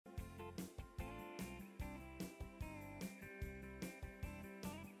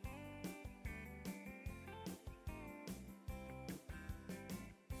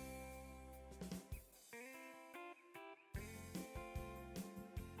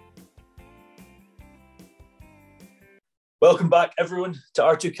Welcome back, everyone, to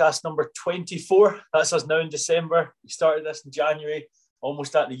R2Kast number 24. That's us now in December. We started this in January,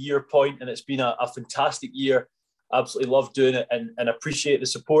 almost at the year point, and it's been a fantastic year. Absolutely love doing it and appreciate the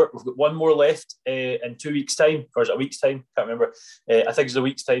support. We've got one more left in 2 weeks' time, or is it a week's time? Can't remember. I think it's a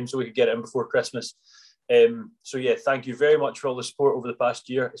week's time, so we could get it in before Christmas. Thank you very much for all the support over the past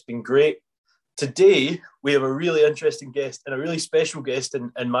year. It's been great. Today, we have a really interesting guest and a really special guest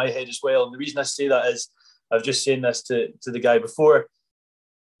in my head as well. And the reason I say that is, I've just saying this to the guy before.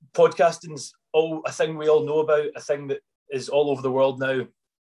 Podcasting's a thing we all know about, a thing that is all over the world now.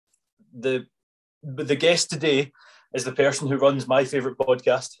 The guest today is the person who runs my favourite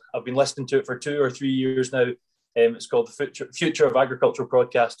podcast. I've been listening to it for 2 or 3 years now. It's called the Future of Agriculture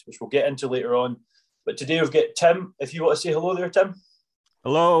podcast, which we'll get into later on. But today we've got Tim. If you want to say hello there, Tim.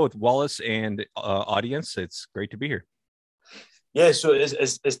 Hello, Wallace and audience. It's great to be here. Yeah, so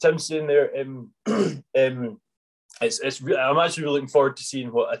as Tim's saying there, I'm actually really looking forward to seeing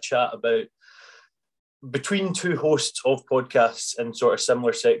what a chat about between two hosts of podcasts in sort of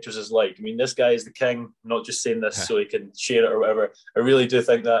similar sectors is like. I mean, this guy is the king. I'm not just saying this so he can share it or whatever. I really do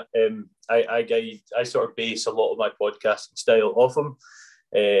think that I sort of base a lot of my podcasting style off him.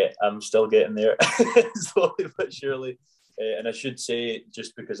 I'm still getting there slowly but surely. And I should say,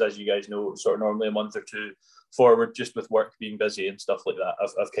 just because, as you guys know, sort of normally a month or two forward, just with work being busy and stuff like that,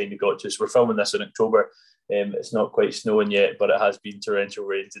 I've kind of got to. So we're filming this in October. It's not quite snowing yet, but it has been torrential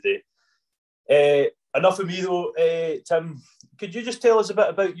rain today. Enough of me though. Tim, could you just tell us a bit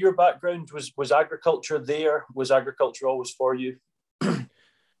about your background? Was agriculture there? Was agriculture always for you?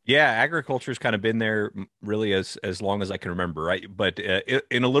 Yeah, agriculture's kind of been there really as long as I can remember, right? But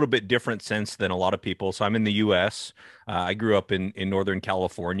in a little bit different sense than a lot of people. So I'm in the U.S. I grew up in Northern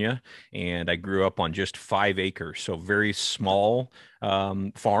California, and I grew up on just 5 acres, so very small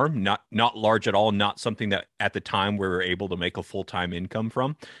farm, not large at all, not something that at the time we were able to make a full-time income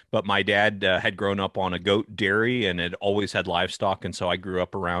from. But my dad had grown up on a goat dairy and had always had livestock, and so I grew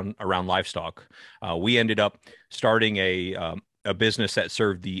up around livestock. We ended up starting a business that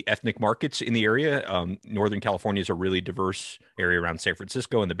served the ethnic markets in the area. Northern California is a really diverse area around San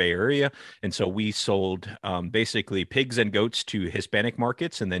Francisco and the Bay Area. And so we sold basically pigs and goats to Hispanic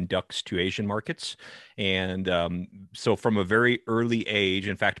markets and then ducks to Asian markets. And so from a very early age,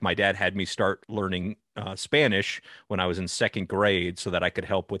 in fact, my dad had me start learning Spanish when I was in 2nd grade so that I could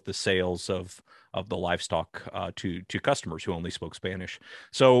help with the sales of the livestock to customers who only spoke Spanish.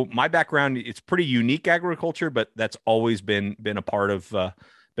 So my background, it's pretty unique agriculture, but that's always been a part of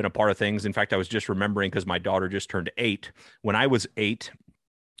things. In fact, I was just remembering because my daughter just turned 8. When I was 8,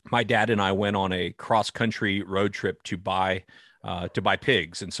 my dad and I went on a cross-country road trip to buy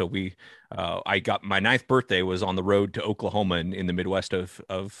pigs, and so I got my 9th birthday was on the road to Oklahoma in the Midwest of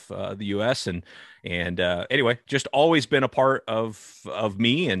the U.S. and anyway, just always been a part of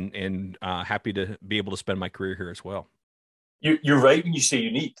me and happy to be able to spend my career here as well. You're right when you say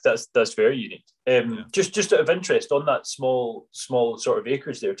unique. That's very unique. Just out of interest, on that small sort of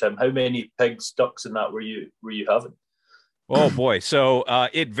acres there, Tim, how many pigs, ducks, and that were you having? Oh boy. So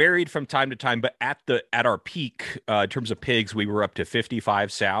it varied from time to time, but at our peak, in terms of pigs, we were up to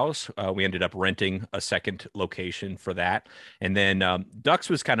 55 sows. We ended up renting a second location for that. And then ducks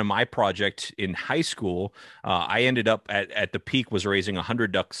was kind of my project in high school. I ended up at the peak was raising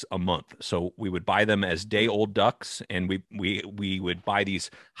 100 ducks a month. So we would buy them as day-old ducks, and we would buy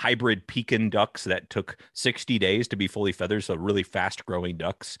these hybrid Pekin ducks that took 60 days to be fully feathered, so really fast-growing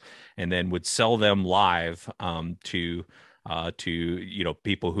ducks, and then would sell them live to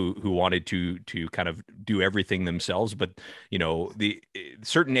people who wanted to kind of do everything themselves. But the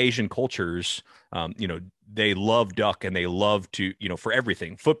certain Asian cultures, they love duck and they love to for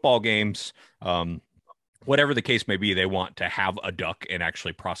everything, football games, whatever the case may be, they want to have a duck and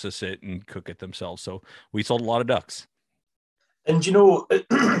actually process it and cook it themselves. So we sold a lot of ducks. And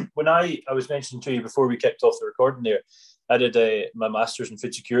when I was mentioning to you before we kicked off the recording there, I did my master's in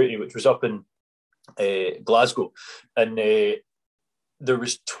food security, which was up in Glasgow, and there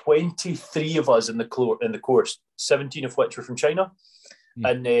was 23 of us in the course, 17 of which were from China.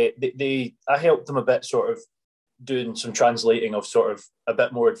 And I helped them a bit, sort of doing some translating of sort of a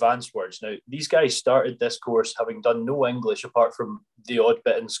bit more advanced words. Now, these guys started this course having done no English apart from the odd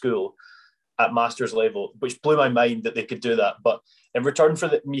bit in school at master's level, which blew my mind that they could do that. But in return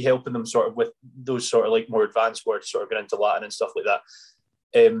for me helping them sort of with those sort of like more advanced words, sort of going into Latin and stuff like that,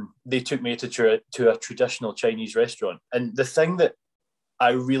 they took me to a traditional Chinese restaurant. And the thing that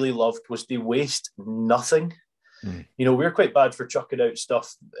I really loved was they waste nothing. We're quite bad for chucking out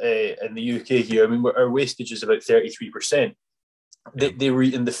stuff in the UK here. I mean, our wastage is about 33%. Yeah. They were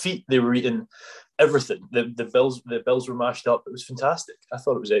eating the feet. They were eating everything. The bills were mashed up. It was fantastic. I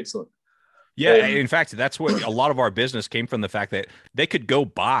thought it was excellent. Yeah, in fact, that's what a lot of our business came from, the fact that they could go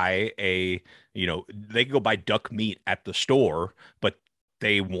buy they could go buy duck meat at the store, but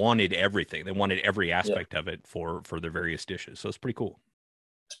they wanted everything. They wanted every Yeah, aspect of it for their various dishes. So it's pretty cool.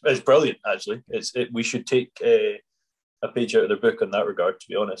 it's brilliant. Actually, we should take a page out of their book in that regard. To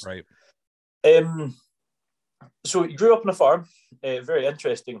be honest. Right. So you grew up on a farm. Very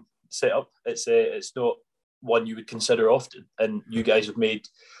interesting setup. It's not one you would consider often, and you guys have made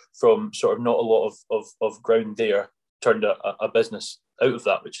from sort of not a lot of ground there, turned a business out of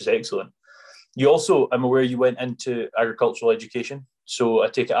that, which is excellent. You also, I'm aware, you went into agricultural education. So I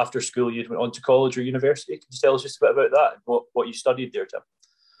take it after school you went on to college or university. Can you tell us just a bit about that and what you studied there, Tim?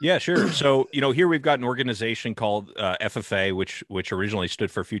 Yeah, sure. So, here we've got an organization called FFA, which originally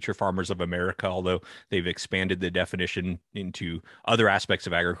stood for Future Farmers of America, although they've expanded the definition into other aspects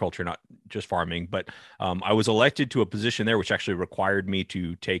of agriculture, not just farming. But I was elected to a position there, which actually required me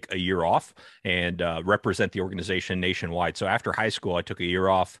to take a year off and represent the organization nationwide. So after high school, I took a year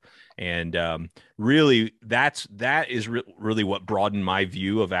off. And really, that is really what broadened my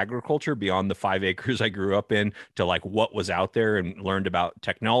view of agriculture beyond the 5 acres I grew up in to like what was out there, and learned about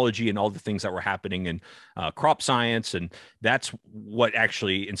technology and all the things that were happening in crop science. And that's what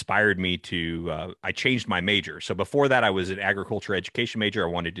actually inspired me to, I changed my major. So before that, I was an agriculture education major. I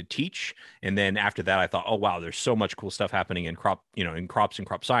wanted to teach. And then after that, I thought, oh, wow, there's so much cool stuff happening in crops and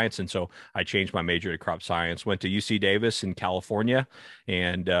crop science. And so I changed my major to crop science, went to UC Davis in California,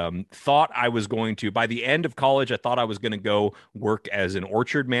 and thought I was going to, by the end of college, I thought I was going to go work as an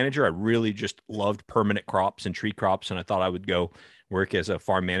orchard manager. I really just loved permanent crops and tree crops, and I thought I would go work as a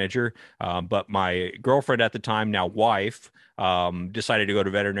farm manager. But my girlfriend at the time, now wife, decided to go to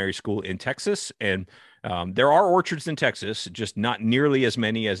veterinary school in Texas. And there are orchards in Texas, just not nearly as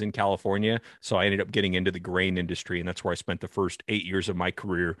many as in California. So I ended up getting into the grain industry, and that's where I spent the first 8 years of my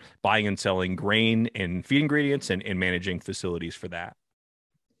career buying and selling grain and feed ingredients and managing facilities for that.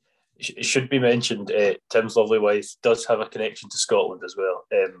 It should be mentioned, Tim's lovely wife does have a connection to Scotland as well.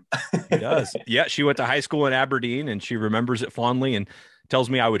 She does. Yeah, she went to high school in Aberdeen, and she remembers it fondly and tells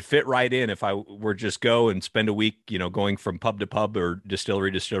me I would fit right in if I were just go and spend a week, going from pub to pub or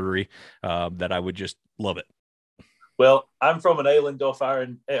distillery to distillery, that I would just love it. Well, I'm from an island off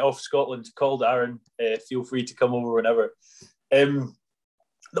Scotland called Arran. Feel free to come over whenever. The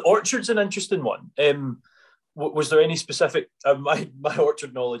orchard's an interesting one. Was there any specific? My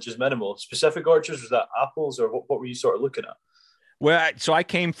orchard knowledge is minimal. Specific orchards, was that apples, or what were you sort of looking at? Well, so I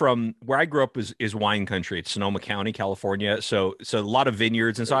came from where I grew up is wine country. It's Sonoma County, California. So a lot of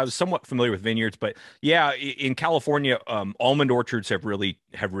vineyards, and so I was somewhat familiar with vineyards. But yeah, in California, almond orchards have really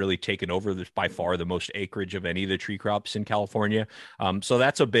taken over. There's by far the most acreage of any of the tree crops in California. So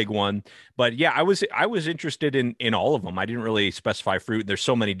that's a big one. But yeah, I was interested in all of them. I didn't really specify fruit. There's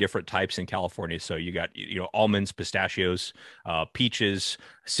so many different types in California. So you got almonds, pistachios, peaches,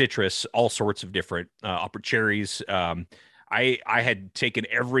 citrus, all sorts of different cherries. I had taken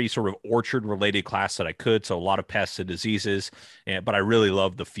every sort of orchard related class that I could. So a lot of pests and diseases, but I really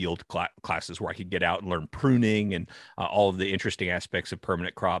loved the field classes where I could get out and learn pruning and all of the interesting aspects of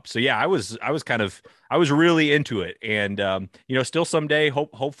permanent crops. So yeah, I was really into it. And, still someday,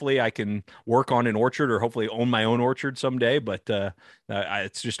 hopefully I can work on an orchard or hopefully own my own orchard someday. But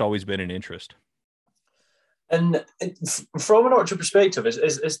it's just always been an interest. And from an orchard perspective,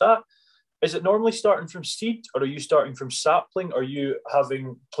 is it normally starting from seed, or are you starting from sapling? Are you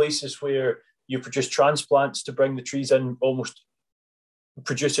having places where you produce transplants to bring the trees in, almost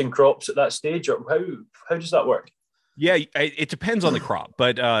producing crops at that stage, or how does that work? Yeah, it depends on the crop,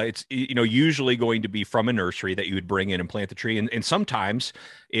 but it's usually going to be from a nursery that you would bring in and plant the tree, and sometimes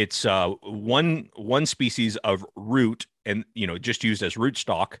it's one species of root, and just used as root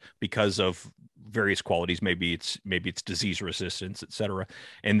stock because of various qualities. Maybe it's disease resistance, etc.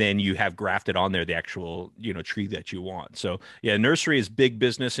 And then you have grafted on there the actual tree that you want. So yeah, nursery is big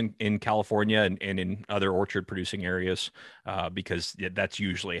business in California and in other orchard producing areas, because that's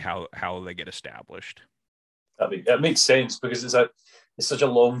usually how they get established. That makes sense, because it's such a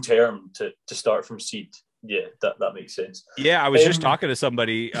long term to start from seed. Yeah, that makes sense. Yeah, I was just talking to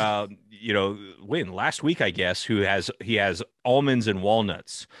somebody, last week, I guess, he has almonds and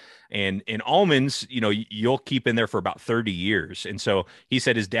walnuts. And in almonds, you'll keep in there for about 30 years. And so he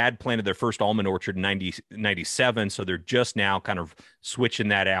said his dad planted their first almond orchard in 97. So they're just now kind of switching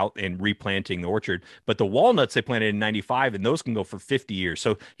that out and replanting the orchard. But the walnuts they planted in 95, and those can go for 50 years.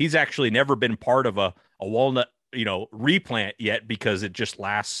 So he's actually never been part of a walnut replant yet because it just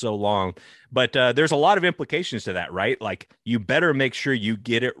lasts so long. But there's a lot of implications to that, right? Like you better make sure you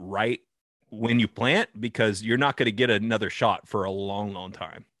get it right when you plant, because you're not going to get another shot for a long, long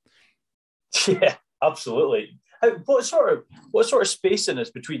time. Yeah, absolutely. What sort of spacing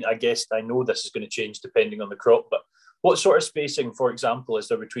is between? I guess I know this is going to change depending on the crop, but what sort of spacing, for example, is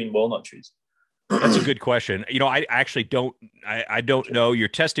there between walnut trees? That's a good question. I actually don't. I don't know. You're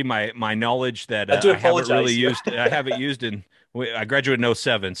testing my knowledge that I do I haven't really apologize. used. I haven't used in. I graduated in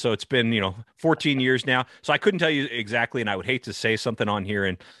 '07, so it's been 14 years now. So I couldn't tell you exactly, and I would hate to say something on here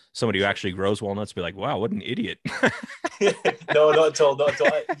and somebody who actually grows walnuts be like, "Wow, what an idiot." No, not at all. Not at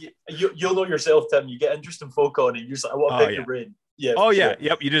all. You'll know yourself, Tim. You get interesting folk on, and you're just like, I want to pick your brain. Yeah. Oh yeah. Sure.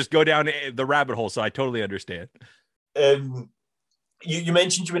 Yep. You just go down the rabbit hole. So I totally understand. You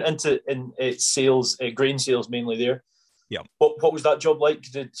mentioned you went into sales, grain sales mainly there. Yeah. What was that job like?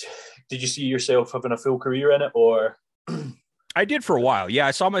 Did you see yourself having a full career in it, or? I did for a while. Yeah,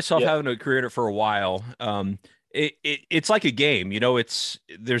 I saw myself having a career in it for a while. It's like a game,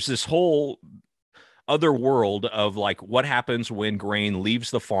 there's this whole other world of like what happens when grain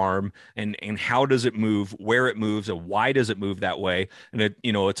leaves the farm, and how does it move, where it moves, and why does it move that way. And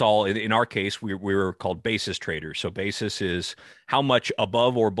it's all in our case, we were called basis traders. So basis is how much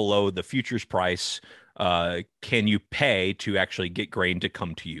above or below the futures price can you pay to actually get grain to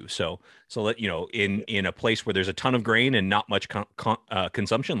come to you. So that, in a place where there's a ton of grain and not much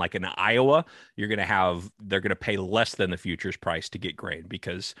consumption, like in Iowa, they're going to pay less than the futures price to get grain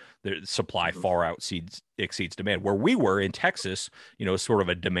because the supply far exceeds demand. Where we were in Texas, sort of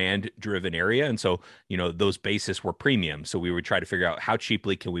a demand driven area. And so, those bases were premium. So we would try to figure out how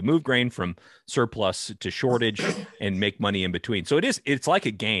cheaply can we move grain from surplus to shortage and make money in between. So it's like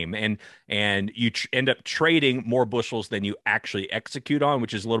a game, and you end up trading more bushels than you actually execute on,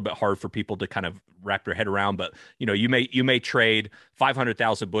 which is a little bit hard for people to kind of wrap their head around. But you may trade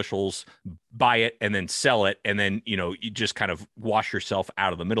 500,000 bushels, buy it, and then sell it, and then you just kind of wash yourself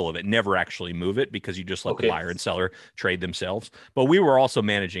out of the middle of it, never actually move it, because you just let the buyer and seller trade themselves. But we were also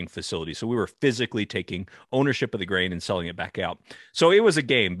managing facilities, so we were physically taking ownership of the grain and selling it back out. So it was a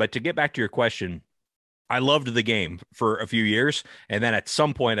game. But to get back to your question, I loved the game for a few years, and then at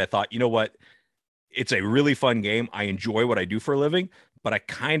some point I thought, you know what? It's a really fun game. I enjoy what I do for a living, but I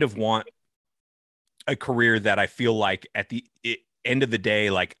kind of want a career that I feel like at the end of the day,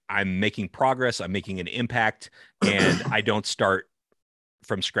 like I'm making progress, I'm making an impact, and I don't start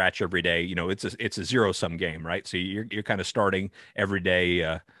from scratch every day. It's a zero-sum game, right? So you're kind of starting every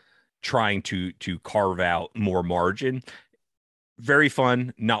day, trying to carve out more margin. Very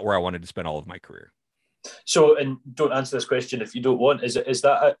fun, not where I wanted to spend all of my career. So, and don't answer this question if you don't want. Is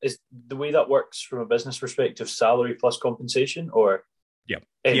the way that works from a business perspective salary plus compensation, or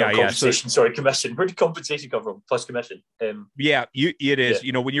compensation? Sorry, commission. Where did compensation come from? Plus commission. It is.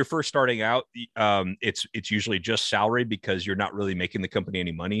 Yeah. When you're first starting out, it's usually just salary because you're not really making the company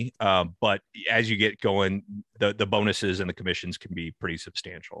any money. But as you get going, the bonuses and the commissions can be pretty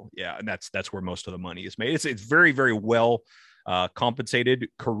substantial. Yeah, and that's where most of the money is made. It's very, very well compensated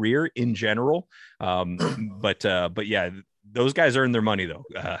career in general. But yeah, those guys earn their money though.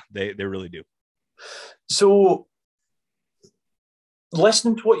 They really do. So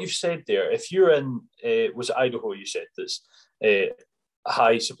listening to what you've said there, if you're in, was it Idaho you said this,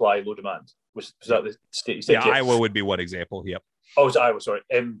 high supply, low demand? Was that the state you said? Yeah, Iowa would be one example. Yep. Oh, it's Iowa, sorry.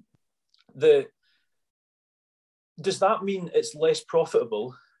 Does that mean it's less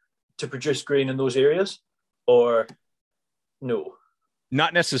profitable to produce grain in those areas, or no?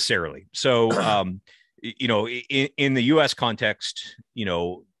 Not necessarily. So, in the U.S. context,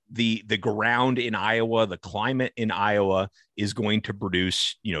 the ground in Iowa, the climate in Iowa is going to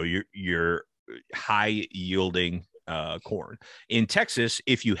produce, your high yielding corn. In Texas,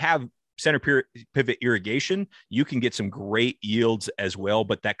 if you have center pivot irrigation, you can get some great yields as well,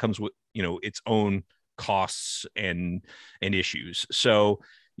 but that comes with, its own costs and issues. So,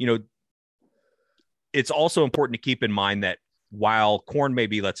 it's also important to keep in mind that while corn may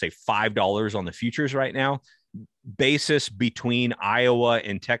be, let's say, $5 on the futures right now, basis between Iowa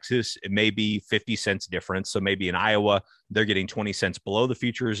and Texas, it may be 50 cents difference. So maybe in Iowa, they're getting 20 cents below the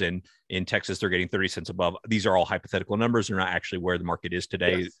futures, and in Texas, they're getting 30 cents above. These are all hypothetical numbers. They're not actually where the market is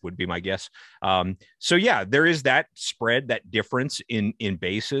today, would be my guess. So yeah, there is that spread, that difference in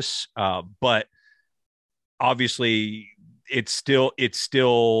basis. But obviously it's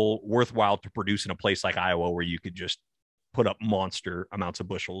still worthwhile to produce in a place like Iowa where you could just put up monster amounts of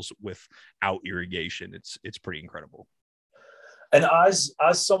bushels without irrigation. It's pretty incredible. And as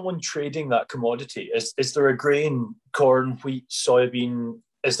someone trading that commodity, is there a grain, corn, wheat, soybean,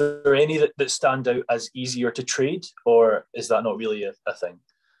 is there any that stand out as easier to trade, or is that not really a thing?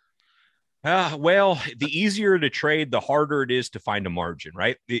 Well, the easier to trade, the harder it is to find a margin,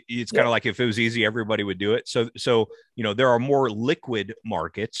 right? It's kind of like if it was easy, everybody would do it. So there are more liquid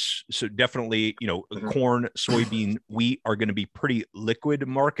markets. So definitely, corn, soybean, wheat are going to be pretty liquid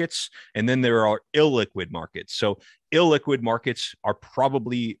markets, and then there are illiquid markets. So illiquid markets are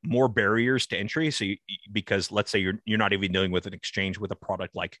probably more barriers to entry. So because let's say you're not even dealing with an exchange with a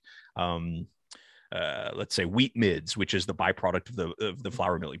product like let's say wheat mids, which is the byproduct of the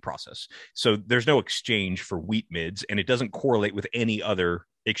flour milling process. So there's no exchange for wheat mids, and it doesn't correlate with any other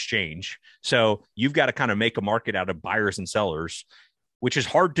exchange. So you've got to kind of make a market out of buyers and sellers, which is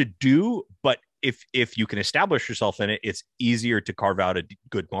hard to do. But if you can establish yourself in it, it's easier to carve out a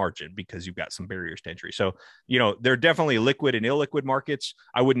good margin because you've got some barriers to entry. So, there are definitely liquid and illiquid markets.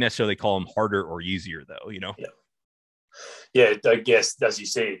 I wouldn't necessarily call them harder or easier, though. Yeah, I guess, as you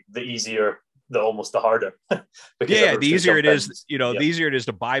say, the easier, the harder. The easier it is, the easier it is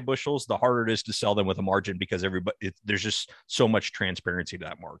to buy bushels, the harder it is to sell them with a margin because there's just so much transparency to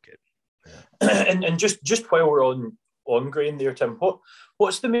that market. And just while we're on grain there, Tim,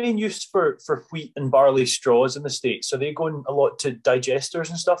 what's the main use for wheat and barley straws in the States? Are they going a lot to digesters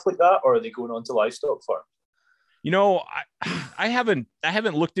and stuff like that, or are they going on to livestock farms? I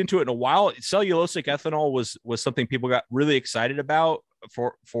haven't looked into it in a while. Cellulosic ethanol was something people got really excited about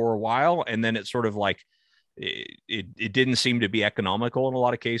for a while, and then it's sort of like it didn't seem to be economical in a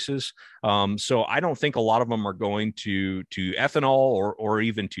lot of cases. So I don't think a lot of them are going to ethanol or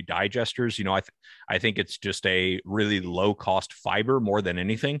even to digesters. I think it's just a really low cost fiber more than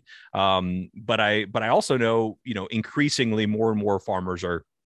anything. But I also know, increasingly more and more farmers are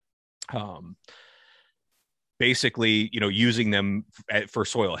basically, using them for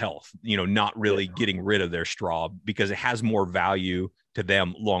soil health, not really getting rid of their straw because it has more value to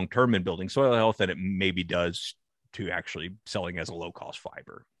them long-term in building soil health than it maybe does to actually selling as a low-cost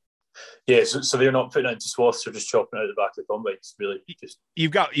fiber. Yeah, so they're not putting it into swaths or just chopping it out of the back of the combine. It's really just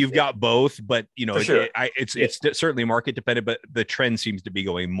you've got both, but sure. It's certainly market dependent, but the trend seems to be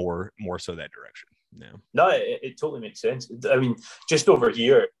going more so that direction. No, it totally makes sense. I mean, just over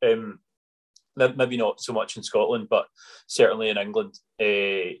here, maybe not so much in Scotland, but certainly in England,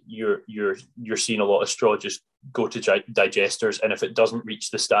 you're seeing a lot of straw just go to digesters, and if it doesn't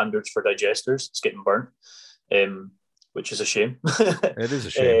reach the standards for digesters, it's getting burnt, which is a shame. It is a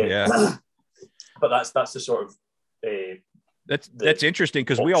shame, yeah. But that's the sort of that's interesting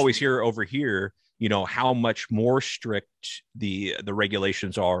because we always hear over here, how much more strict the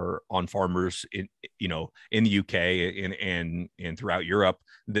regulations are on farmers in the UK and throughout Europe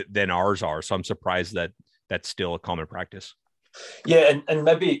than ours are. So I'm surprised that that's still a common practice. Yeah, and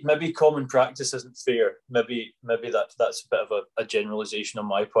maybe common practice isn't fair. Maybe that's a bit of a generalization on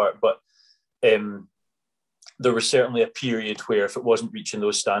my part, but there was certainly a period where if it wasn't reaching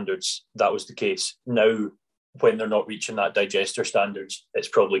those standards, that was the case. Now, when they're not reaching that digester standards, it's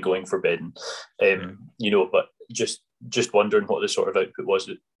probably going for bedding. But just wondering what the sort of output was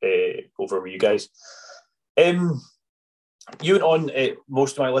over with you guys. You went on,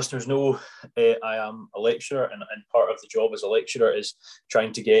 most of my listeners know I am a lecturer, and part of the job as a lecturer is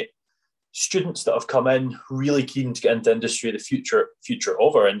trying to get students that have come in really keen to get into industry, the future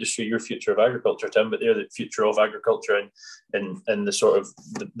of our industry, your future of agriculture, Tim, but they're the future of agriculture in the sort of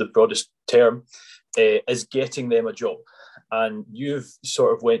the broadest term, is getting them a job. And you've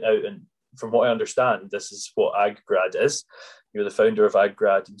sort of went out, and from what I understand, this is what AgGrad is. You're the founder of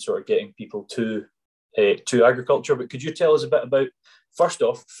AgGrad and sort of getting people to agriculture. But could you tell us a bit about, first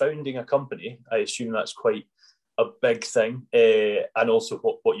off, founding a company? I assume that's quite a big thing, and also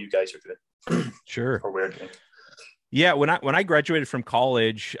what you guys are doing. Sure. Or we're doing. Yeah, when I graduated from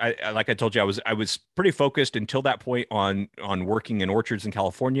college, I like I told you, I was pretty focused until that point on working in orchards in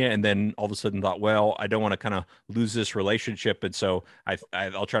California, and then all of a sudden thought, well, I don't want to kind of lose this relationship, and so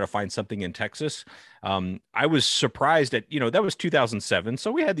I'll try to find something in Texas. I was surprised at that was 2007,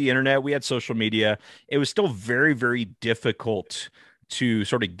 so we had the internet, we had social media. It was still very, very difficult to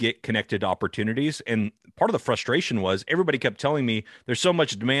sort of get connected to opportunities. And part of the frustration was everybody kept telling me there's so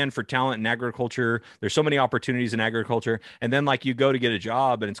much demand for talent in agriculture. There's so many opportunities in agriculture. And then like you go to get a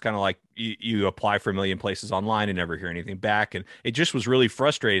job and it's kind of like you apply for a million places online and never hear anything back. And it just was really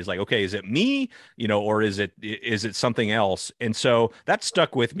frustrating. It's like, okay, is it me, or is it something else? And so that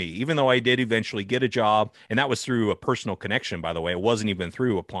stuck with me, even though I did eventually get a job. And that was through a personal connection, by the way. It wasn't even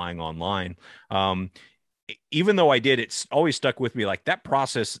through applying online. Even though I did, it's always stuck with me. Like that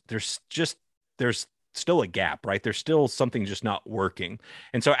process, there's still a gap, right? There's still something just not working.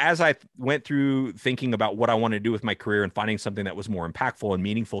 And so as I went through thinking about what I wanted to do with my career and finding something that was more impactful and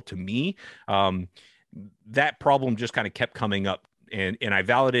meaningful to me, that problem just kind of kept coming up. And I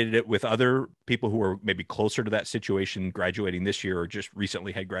validated it with other people who were maybe closer to that situation, graduating this year or just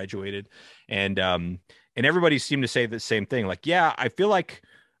recently had graduated. And everybody seemed to say the same thing. Like, yeah, I feel like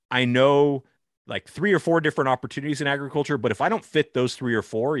I know like 3 or 4 different opportunities in agriculture, but if I don't fit those 3 or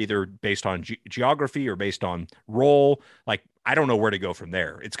 4, either based on geography or based on role, like I don't know where to go from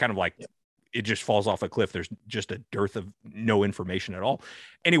there. It's kind of like it just falls off a cliff. There's just a dearth of no information at all.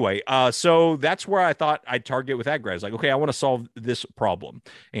 Anyway, so that's where I thought I'd target with ag grad. It's like, okay, I want to solve this problem.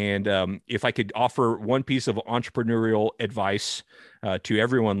 And if I could offer one piece of entrepreneurial advice to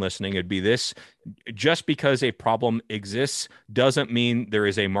everyone listening, it'd be this: just because a problem exists doesn't mean there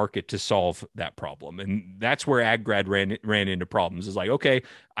is a market to solve that problem. And that's where ag grad ran into problems. It's like, okay,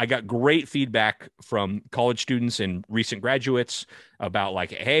 I got great feedback from college students and recent graduates about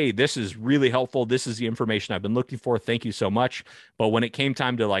like, hey, this is really helpful. This is the information I've been looking for. Thank you so much. But when it came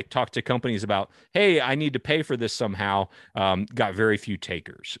time to like talk to companies about, hey, I need to pay for this somehow, got very few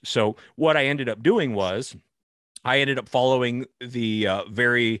takers. So what I ended up doing was I ended up following the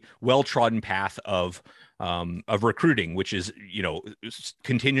very well-trodden path of recruiting, which is,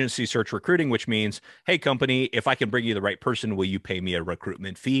 contingency search recruiting, which means, hey, company, if I can bring you the right person, will you pay me a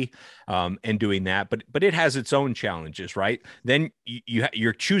recruitment fee? And doing that, but it has its own challenges, right? Then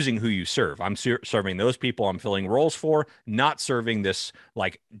you're choosing who you serve. I'm serving those people I'm filling roles for, not serving this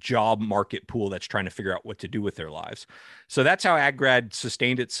like job market pool that's trying to figure out what to do with their lives. So that's how AgGrad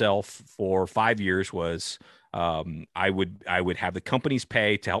sustained itself for 5 years. Was I would have the companies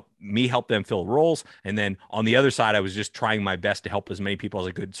pay to help them fill roles. And then on the other side, I was just trying my best to help as many people as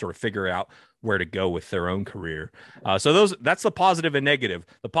I could sort of figure out where to go with their own career. So that's the positive and negative.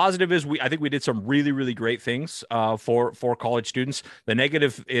 The positive is I think we did some really, really great things for college students. The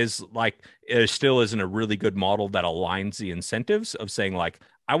negative is like, it still isn't a really good model that aligns the incentives of saying like,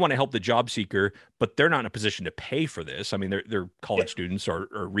 I want to help the job seeker, but they're not in a position to pay for this. I mean, they're college students or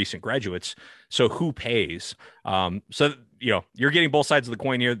recent graduates. So who pays? So, you're getting both sides of the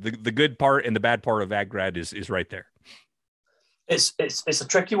coin here. The good part and the bad part of AgGrad is right there. It's a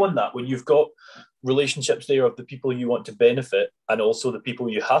tricky one, that when you've got relationships there of the people you want to benefit and also the people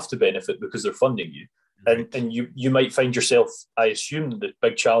you have to benefit because they're funding you. Right. And you might find yourself, I assume the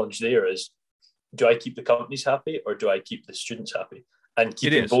big challenge there is, do I keep the companies happy or do I keep the students happy? And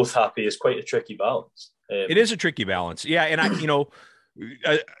keeping both happy is quite a tricky balance. It is a tricky balance. Yeah. And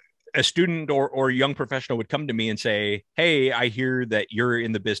a student or a young professional would come to me and say, hey, I hear that you're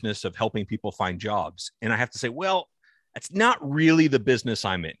in the business of helping people find jobs. And I have to say, well, that's not really the business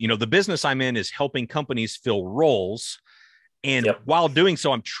I'm in. The business I'm in is helping companies fill roles. And while doing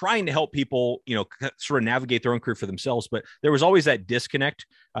so, I'm trying to help people, sort of navigate their own career for themselves. But there was always that disconnect,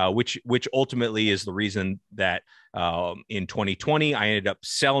 which ultimately is the reason that in 2020, I ended up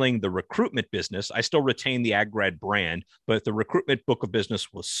selling the recruitment business. I still retain the AgGrad brand, but the recruitment book of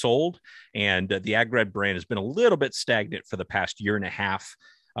business was sold. And the AgGrad brand has been a little bit stagnant for the past year and a half,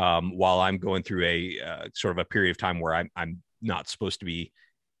 while I'm going through a sort of a period of time where I'm not supposed to be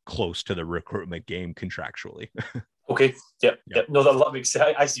close to the recruitment game contractually. Okay. Yep. No, that makes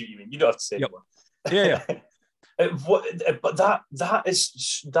sense. I see what you mean. You don't have to say anymore. Yeah. But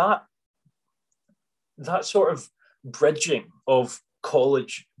that sort of bridging of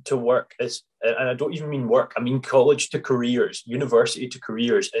college to work is, and I don't even mean work, I mean college to careers, university to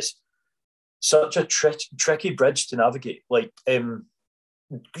careers, is such a tricky bridge to navigate. Like,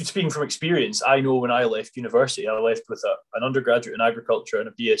 speaking from experience, I know when I left university, I left with an undergraduate in agriculture and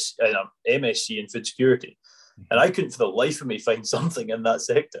a BS and an MSc in food security. And I couldn't for the life of me find something in that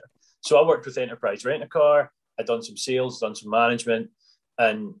sector. So I worked with Enterprise Rent-A-Car. I'd done some sales, done some management,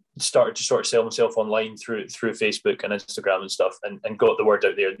 and started to sort of sell myself online through Facebook and Instagram and stuff, and got the word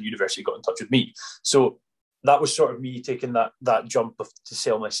out there. The university got in touch with me. So that was sort of me taking that jump to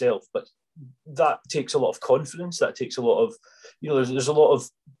sell myself. But that takes a lot of confidence. That takes a lot of, there's a lot of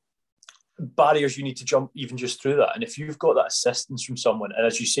barriers you need to jump even just through that. And if you've got that assistance from someone, and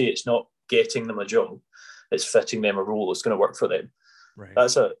as you say, it's not getting them a job, it's fitting them a role that's going to work for them. Right.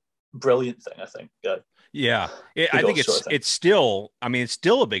 That's a brilliant thing, I think. Yeah. I think it's still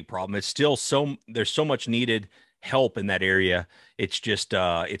a big problem. It's still there's so much needed help in that area. It's just,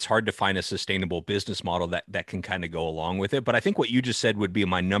 it's hard to find a sustainable business model that can kind of go along with it. But I think what you just said would be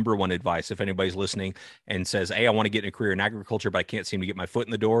my number one advice. If anybody's listening and says, hey, I want to get in a career in agriculture, but I can't seem to get my foot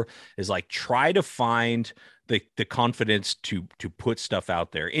in the door, is like, try to find the confidence to put stuff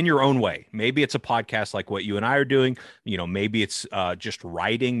out there in your own way. Maybe it's a podcast like what you and I are doing. Maybe it's just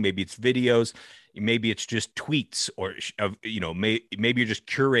writing, maybe it's videos. maybe it's just tweets, or maybe you're just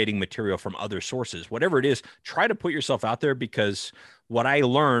curating material from other sources. Whatever it is, try to put yourself out there, because what I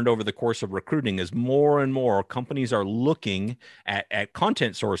learned over the course of recruiting is more and more companies are looking at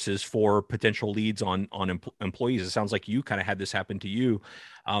content sources for potential leads on employees. It sounds like you kind of had this happen to you.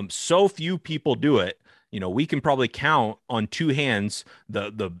 So few people do it. We can probably count on two hands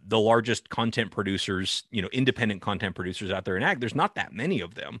the largest content producers, independent content producers out there in ag. There's not that many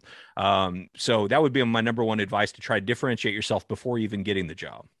of them. So that would be my number one advice, to try to differentiate yourself before even getting the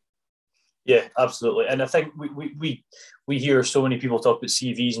job. Yeah, absolutely. And I think we hear so many people talk about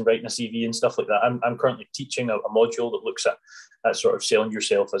CVs and writing a CV and stuff like that. I'm currently teaching a module that looks at sort of selling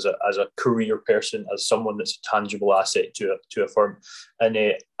yourself as a career person, as someone that's a tangible asset to a firm. And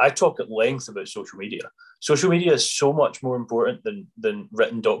I talk at length about social media. Social media is so much more important than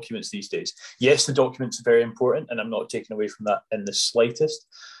written documents these days. Yes, the documents are very important, and I'm not taking away from that in the slightest,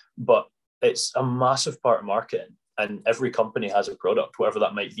 but it's a massive part of marketing. And every company has a product, whatever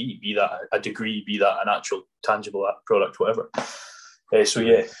that might be that a degree, be that an actual tangible product, whatever. It's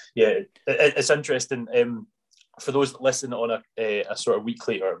interesting. For those that listen on a sort of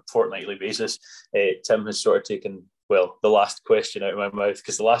weekly or fortnightly basis, Tim has sort of taken, the last question out of my mouth,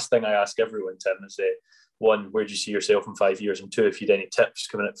 because the last thing I ask everyone, Tim, is one, where do you see yourself in 5 years? And two, if you had any tips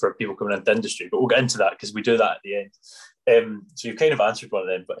for people coming into the industry. But we'll get into that, because we do that at the end. So you've kind of answered one of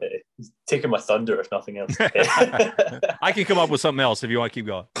them, but taking my thunder, if nothing else. I can come up with something else if you want to keep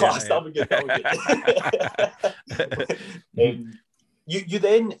going. Class, that'll be good. You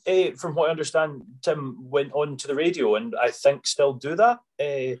then, from what I understand, Tim, went on to the radio, and I think still do that.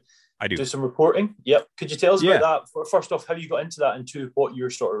 I do. Do some reporting. Yep. Could you tell us about that? First off, how you got into that, and two, what you're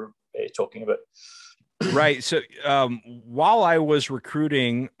sort of talking about? Right. So while I was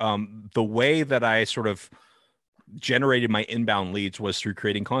recruiting, the way that I sort of generated my inbound leads was through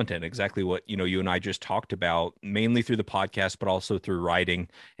creating content, exactly what you and I just talked about, mainly through the podcast, but also through writing.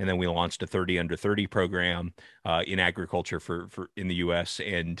 And then we launched a 30 under 30 program in agriculture for in the US.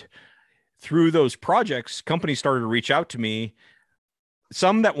 And through those projects, companies started to reach out to me,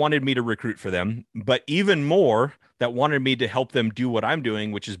 some that wanted me to recruit for them, but even more that wanted me to help them do what I'm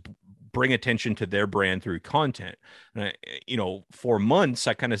doing, which is bring attention to their brand through content. And for months,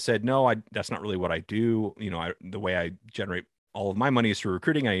 I kind of said, no, that's not really what I do. The way I generate all of my money is through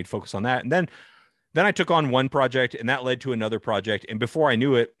recruiting. I need to focus on that. And then I took on one project, and that led to another project. And before I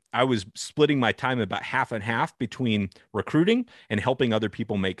knew it, I was splitting my time about half and half between recruiting and helping other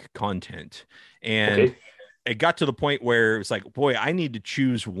people make content. And it got to the point where it's like, boy, I need to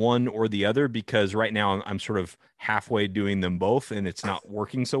choose one or the other, because right now I'm sort of halfway doing them both, and it's not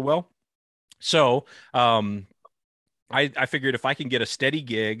working so well. So I figured if I can get a steady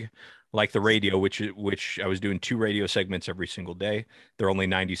gig like the radio, which I was doing 2 radio segments every single day. They're only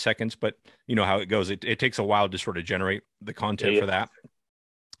 90 seconds, but you know how it goes. It takes a while to sort of generate the content for that.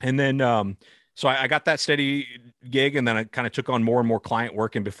 And then so I got that steady gig, and then I kind of took on more and more client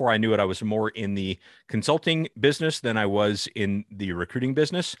work. And before I knew it, I was more in the consulting business than I was in the recruiting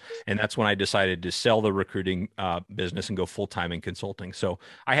business. And that's when I decided to sell the recruiting business and go full-time in consulting. So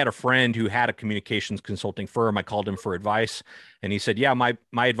I had a friend who had a communications consulting firm. I called him for advice, and he said, yeah, my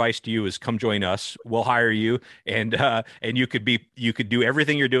advice to you is come join us. We'll hire you. And you could do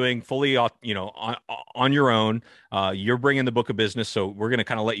everything you're doing fully, on your own. You're bringing the book of business. So we're going to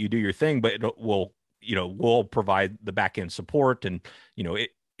kind of let you do your thing, but we'll provide the back end support, and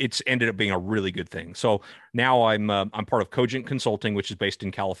it's ended up being a really good thing. So now I'm part of Cogent Consulting, which is based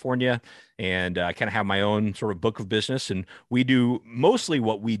in California, and I kind of have my own sort of book of business. And we do mostly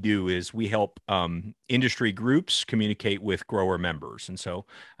what we do is we help industry groups communicate with grower members. And so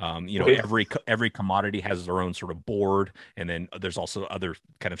every commodity has their own sort of board, and then there's also other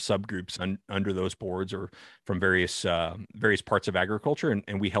kind of subgroups under those boards, or from various parts of agriculture,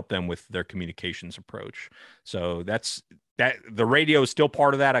 and we help them with their communications approach. So that the radio is still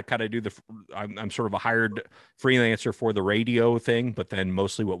part of that. I kind of do I'm sort of a hired freelancer for the radio thing, but then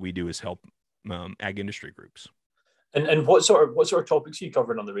mostly what we do is help ag industry groups. And what sort of topics are you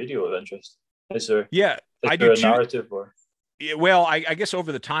covering on the radio of interest? Is there I do a narrative or? Yeah, well, I guess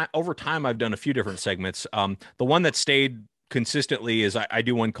over time I've done a few different segments. The one that stayed consistently is I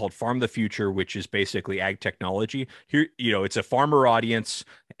do one called Farm the Future, which is basically ag technology. Here, it's a farmer audience.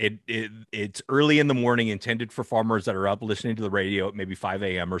 It's early in the morning, intended for farmers that are up listening to the radio at maybe 5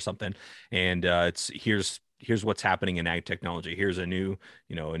 a.m. or something. And here's what's happening in ag technology. Here's a new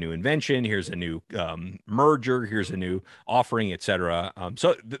invention. Here's a new merger. Here's a new offering, etc.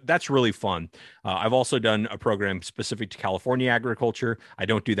 So that's really fun. I've also done a program specific to California agriculture. I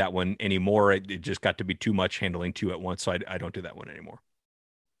don't do that one anymore. It just got to be too much handling 2 at once, so I don't do that one anymore.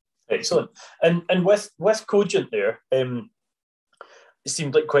 Excellent. And with Cogent there, it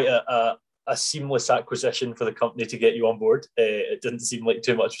seemed like quite a seamless acquisition for the company to get you on board. It didn't seem like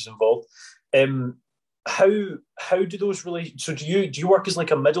too much was involved. Um, how do those really? So do you work as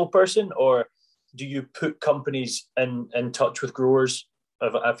like a middle person, or do you put companies in touch with growers?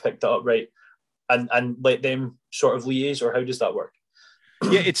 If I've picked that up right, and let them sort of liaise, or how does that work?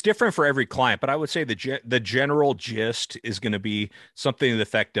 Yeah, it's different for every client, but I would say the general gist is going to be something to the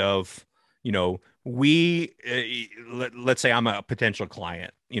effect of, we let's say I'm a potential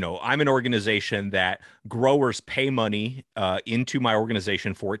client. I'm an organization that growers pay money into my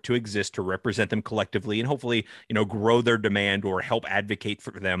organization for it to exist, to represent them collectively, and hopefully, grow their demand or help advocate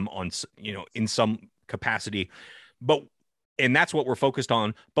for them on, in some capacity. But and that's what we're focused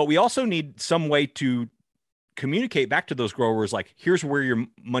on. But we also need some way to communicate back to those growers, like, here's where your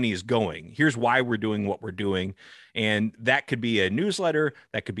money is going, here's why we're doing what we're doing. And that could be a newsletter,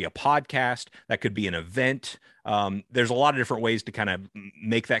 that could be a podcast, that could be an event. There's a lot of different ways to kind of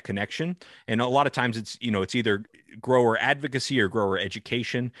make that connection, and a lot of times it's either grower advocacy or grower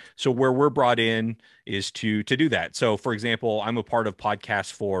education. So where we're brought in is to do that. So for example, I'm a part of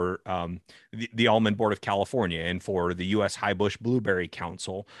podcasts for the Almond Board of California and for the U.S. High Bush Blueberry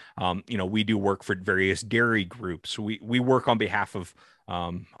Council. We do work for various dairy groups. We work on behalf of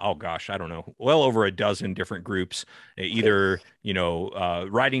oh gosh, I don't know, well over a dozen different groups, either,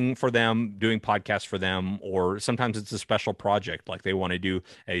 writing for them, doing podcasts for them, or sometimes it's a special project, like they want to do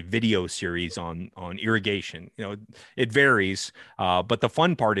a video series on irrigation. It varies. But the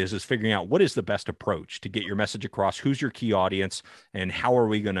fun part is figuring out what is the best approach to get your message across, who's your key audience, and how are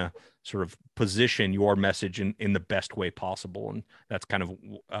we going to sort of position your message in the best way possible. And that's kind of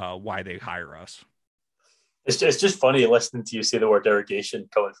why they hire us. It's just funny listening to you say the word irrigation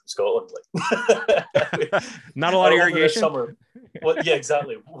coming from Scotland. Like, not a lot of irrigation. Summer, yeah,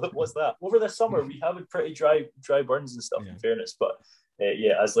 exactly. What's that? Over the summer, we have pretty dry burns and stuff. Yeah. In fairness, but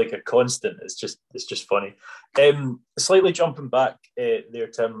yeah, as like a constant, it's just funny. Slightly jumping back there,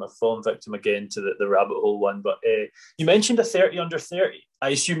 Tim. I've fallen victim again to the rabbit hole one. But you mentioned a 30 under 30. I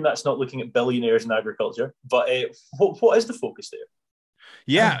assume that's not looking at billionaires in agriculture. But what is the focus there?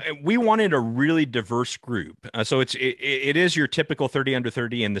 Yeah, we wanted a really diverse group. So it is your typical 30 under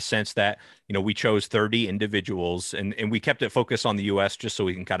 30 in the sense that, we chose 30 individuals and we kept it focused on the US just so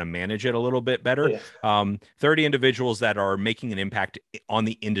we can kind of manage it a little bit better. Yeah. 30 individuals that are making an impact on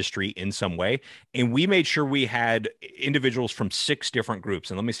the industry in some way. And we made sure we had individuals from 6 different groups.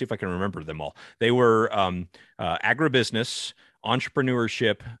 And let me see if I can remember them all. They were agribusiness,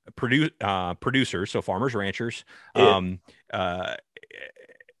 entrepreneurship, producers, so farmers, ranchers, yeah.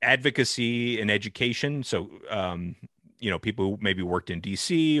 Advocacy and education. So, people who maybe worked in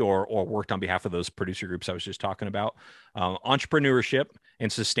DC or worked on behalf of those producer groups I was just talking about. Entrepreneurship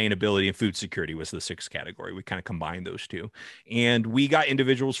and sustainability and food security was the 6th category. We kind of combined those two, and we got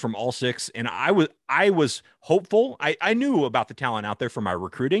individuals from all 6. And I was hopeful. I knew about the talent out there from my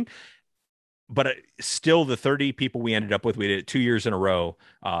recruiting, but still the 30 people we ended up with, we did it 2 years in a row,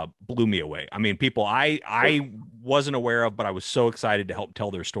 blew me away. I mean, people I wasn't aware of, but I was so excited to help tell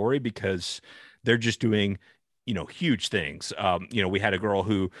their story because they're just doing, huge things. We had a girl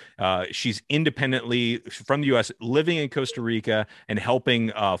who she's independently from the U.S., living in Costa Rica and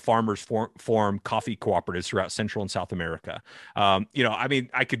helping farmers form coffee cooperatives throughout Central and South America. I mean,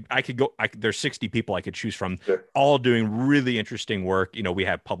 I could go. There's 60 people I could choose from, sure, all doing really interesting work. We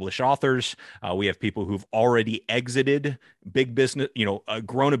have published authors. We have people who've already exited big business,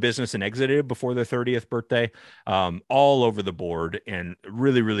 grown a business and exited before their 30th birthday, all over the board. And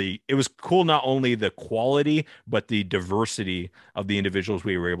really, really, it was cool. Not only the quality, but the diversity of the individuals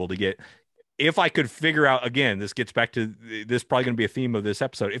we were able to get. If I could figure out, again, this gets back to this, probably going to be a theme of this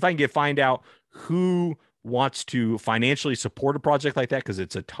episode. If I can find out who wants to financially support a project like that, because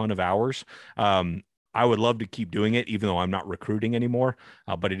it's a ton of hours, I would love to keep doing it, even though I'm not recruiting anymore.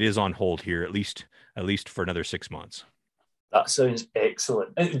 But it is on hold here, at least for another 6 months. That sounds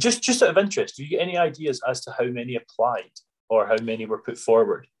excellent. And just out of interest, do you get any ideas as to how many applied or how many were put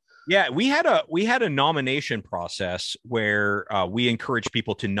forward? Yeah, we had a nomination process where we encouraged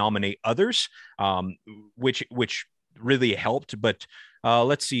people to nominate others, which really helped. But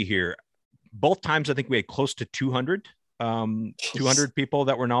let's see here. Both times, I think we had close to 200 people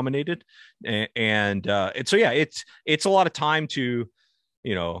that were nominated. And so, yeah, it's a lot of time to,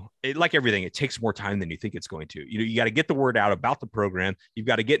 like everything, it takes more time than you think it's going to. You got to get the word out about the program. You've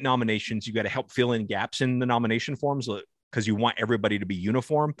got to get nominations. You got to help fill in gaps in the nomination forms, because you want everybody to be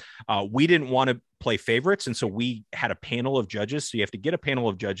uniform. We didn't want to play favorites. And so we had a panel of judges. So you have to get a panel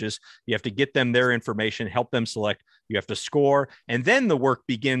of judges. You have to get them their information, help them select. You have to score. And then the work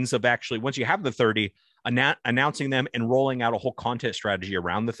begins of actually, once you have the 30, announcing them and rolling out a whole content strategy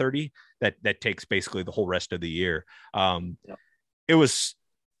around the 30 that takes basically the whole rest of the year. It was,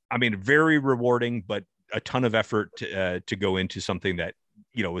 I mean, very rewarding, but a ton of effort to go into something that,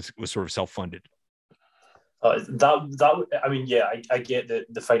 you know, was sort of self-funded. I mean, yeah, I get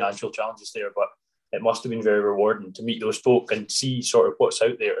the financial challenges there, but it must have been very rewarding to meet those folk and see sort of what's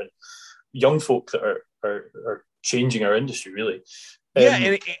out there and young folk that are changing our industry, really.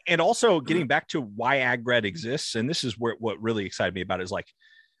 Yeah, and also getting back to why AgGrad exists, and this is where what really excited me about it is like,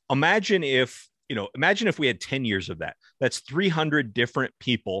 imagine if we had 10 years of that. That's 300 different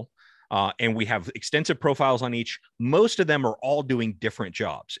people. And we have extensive profiles on each. Most of them are all doing different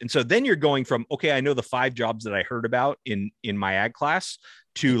jobs. And so then you're going from, okay, I know the 5 jobs that I heard about in my ag class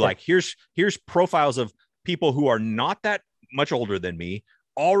to like, here's profiles of people who are not that much older than me,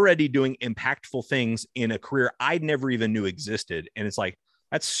 already doing impactful things in a career I never even knew existed. And it's like,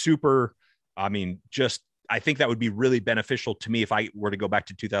 that's super, I mean, I think that would be really beneficial to me if I were to go back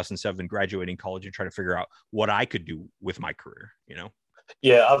to 2007, graduating college and try to figure out what I could do with my career, you know?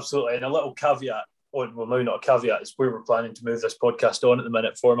 Yeah, absolutely. And a little caveat, well, maybe not a caveat, is where we're planning to move this podcast on at the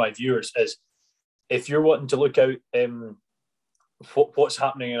minute for my viewers is if you're wanting to look out what's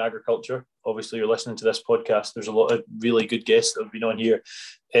happening in agriculture, obviously you're listening to this podcast, there's a lot of really good guests that have been on here.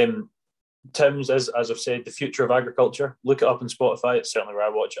 Tim's, as I've said, the future of agriculture. Look it up on Spotify. It's certainly where I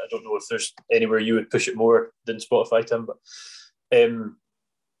watch it. I don't know if there's anywhere you would push it more than Spotify, Tim, but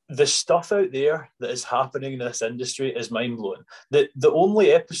the stuff out there that is happening in this industry is mind-blowing. The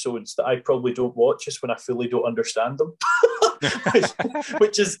only episodes that I probably don't watch is when I fully don't understand them,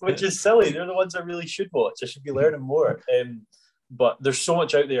 which is silly. They're the ones I really should watch. I should be learning more. But there's so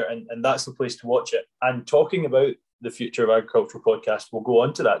much out there, and that's the place to watch it. And talking about the future of agricultural podcast, we'll go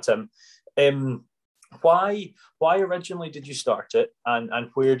on to that, Tim. Why originally did you start it, and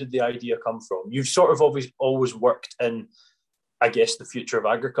where did the idea come from? You've sort of always worked in, I guess, the future of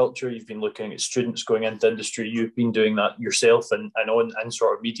agriculture. You've been looking at students going into industry. You've been doing that yourself and on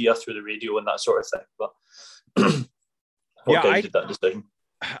sort of media through the radio and that sort of thing. But what guided that decision?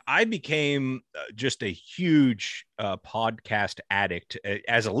 I became just a huge podcast addict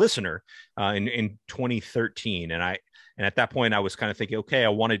as a listener in 2013. And at that point, I was kind of thinking, okay, I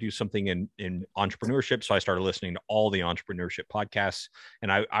want to do something in entrepreneurship. So I started listening to all the entrepreneurship podcasts.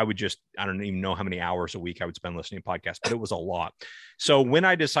 And I don't even know how many hours a week I would spend listening to podcasts, but it was a lot. So when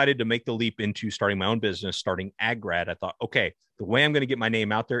I decided to make the leap into starting my own business, starting AgGrad, I thought, okay, the way I'm going to get my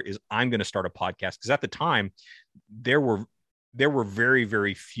name out there is I'm going to start a podcast. Because at the time, there were very,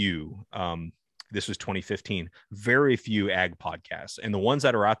 very few. This was 2015, very few ag podcasts. And the ones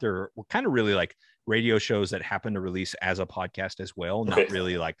that are out there were kind of really like radio shows that happen to release as a podcast as well, not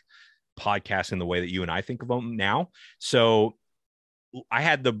really like podcasts in the way that you and I think of them now. So I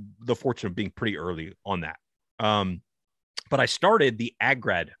had the fortune of being pretty early on that. But I started the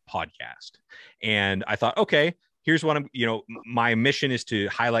AgGrad podcast, and I thought, okay, here's what my mission is to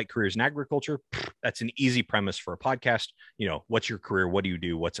highlight careers in agriculture. That's an easy premise for a podcast. What's your career? What do you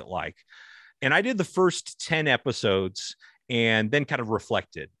do? What's it like? And I did the first 10 episodes and then kind of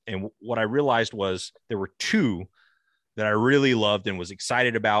reflected. And what I realized was there were 2 that I really loved and was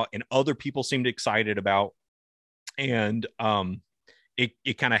excited about, and other people seemed excited about. And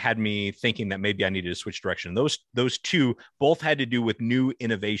it kind of had me thinking that maybe I needed to switch direction. Those 2 both had to do with new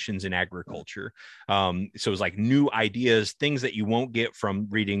innovations in agriculture. So it was like new ideas, things that you won't get from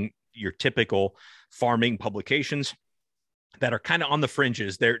reading your typical farming publications that are kind of on the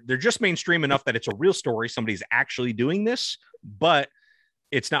fringes. They're just mainstream enough that it's a real story. Somebody's actually doing this, but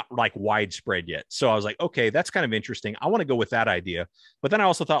it's not like widespread yet. So I was like, okay, that's kind of interesting. I want to go with that idea. But then I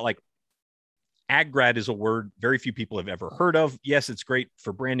also thought, like, AgGrad is a word very few people have ever heard of. Yes, it's great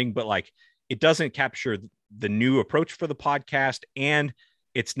for branding, but like it doesn't capture the new approach for the podcast, and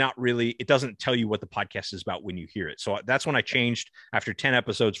it doesn't tell you what the podcast is about when you hear it. So that's when I changed after 10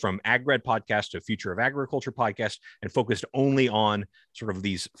 episodes from AgGrad podcast to Future of Agriculture podcast, and focused only on sort of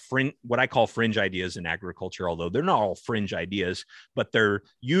these what I call fringe ideas in agriculture, although they're not all fringe ideas, but they're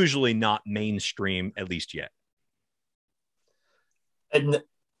usually not mainstream, at least yet. And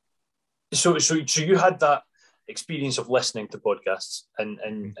so you had that experience of listening to podcasts,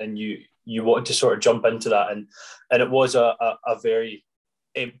 and you wanted to sort of jump into that, and it was a very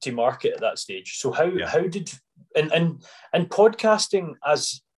empty market at that stage. So how did and podcasting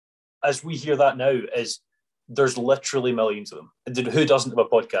as we hear that now is there's literally millions of them. Who doesn't have a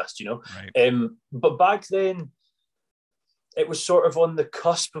podcast, Right. But back then it was sort of on the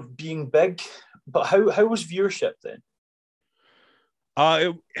cusp of being big. But how was viewership then?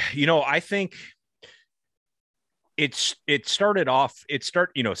 I think it started off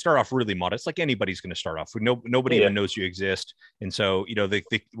really modest, like anybody's going to start off. Nobody even knows you exist. And so,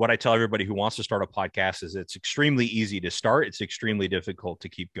 what I tell everybody who wants to start a podcast is it's extremely easy to start. It's extremely difficult to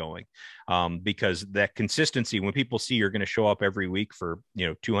keep going, because that consistency, when people see you're going to show up every week for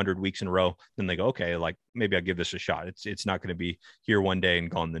 200 weeks in a row, then they go, okay, like maybe I'll give this a shot. It's not going to be here one day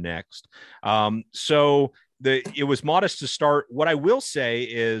and gone the next. So it was modest to start. What I will say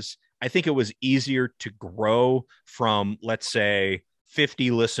is, I think it was easier to grow from, let's say,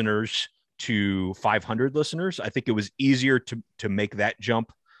 50 listeners to 500 listeners. I think it was easier to make that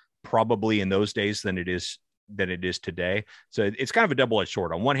jump probably in those days than it is today. So it's kind of a double-edged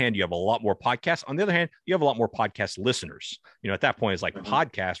sword. On one hand, you have a lot more podcasts. On the other hand, you have a lot more podcast listeners. At that point, it's like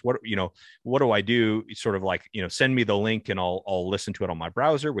podcast. What do I do? It's sort of like, send me the link and I'll listen to it on my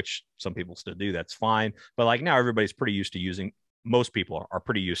browser, which some people still do. That's fine. But like now everybody's pretty used to using, most people are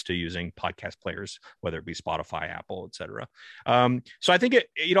pretty used to using podcast players, whether it be Spotify, Apple, etc. So I think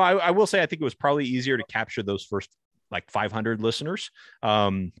I will say, I think it was probably easier to capture those first like 500 listeners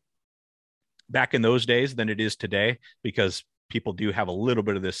back in those days than it is today, because people do have a little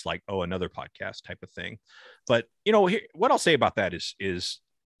bit of this like, oh, another podcast type of thing. But what I'll say about that is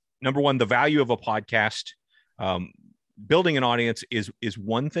number one, the value of a podcast, building an audience is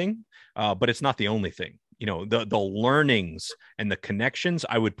one thing, but it's not the only thing. The learnings and the connections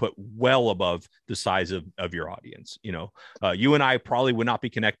I would put well above the size of your audience. You and I probably would not be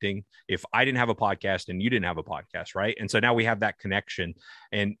connecting if I didn't have a podcast and you didn't have a podcast, right? And so now we have that connection.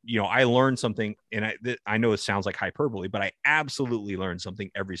 And I learned something, and I know it sounds like hyperbole, but I absolutely learned something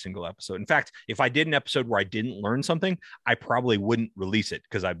every single episode. In fact, if I did an episode where I didn't learn something, I probably wouldn't release it,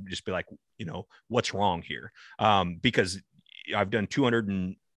 because I'd just be like, what's wrong here? Because I've done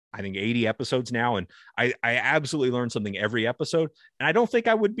 280 episodes now, and I absolutely learned something every episode. And I don't think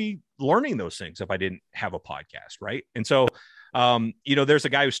I would be learning those things if I didn't have a podcast, right? And so, there's a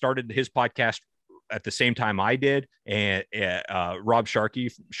guy who started his podcast at the same time I did, and Rob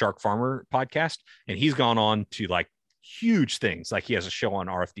Sharkey, Shark Farmer podcast, and he's gone on to like huge things. Like he has a show on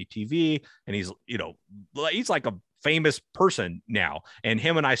RFD TV, and he's like a famous person now. And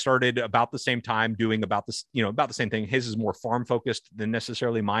him and I started about the same time doing about the same thing. His is more farm focused than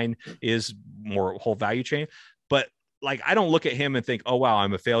necessarily mine is more whole value chain. But like, I don't look at him and think, oh, wow,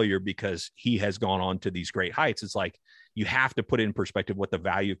 I'm a failure because he has gone on to these great heights. It's like, you have to put it in perspective what the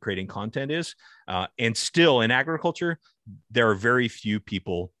value of creating content is. And still in agriculture, there are very few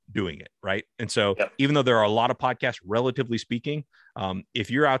people doing it, right? And so even though there are a lot of podcasts, relatively speaking,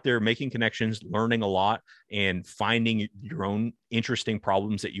 if you're out there making connections, learning a lot, and finding your own interesting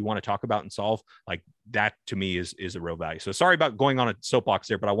problems that you want to talk about and solve, like that to me is a real value. So sorry about going on a soapbox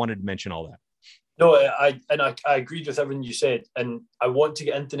there, but I wanted to mention all that. No, I agreed with everything you said, and I want to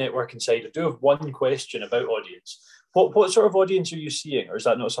get into networking side. I do have one question about audience. What sort of audience are you seeing, or is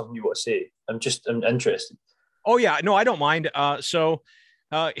that not something you want to say? I'm interested. Oh yeah, no, I don't mind. It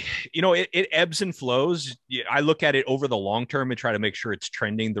ebbs and flows. I look at it over the long term and try to make sure it's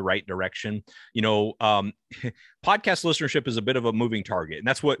trending the right direction. Podcast listenership is a bit of a moving target. And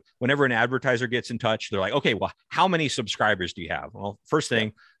that's whenever an advertiser gets in touch, they're like, okay, well, how many subscribers do you have? Well, first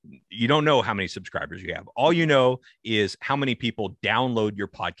thing, you don't know how many subscribers you have. All you know is how many people download your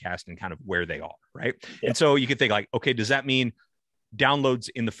podcast and kind of where they are, right? Yeah. And so you could think like, okay, does that mean downloads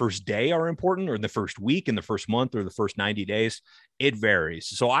in the first day are important, or in the first week, in the first month, or the first 90 days? It varies.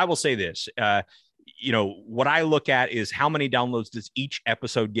 So I will say this, what I look at is how many downloads does each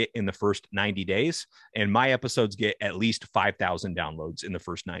episode get in the first 90 days. And my episodes get at least 5,000 downloads in the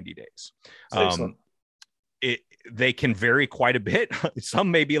first 90 days. They can vary quite a bit. Some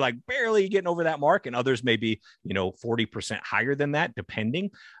may be like barely getting over that mark, and others may be, 40% higher than that,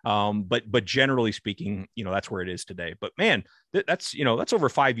 depending. But generally speaking, that's where it is today. But man, that's over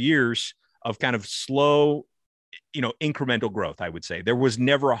 5 years of kind of slow, incremental growth. I would say there was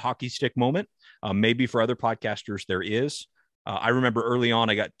never a hockey stick moment. Maybe for other podcasters there is. I remember early on,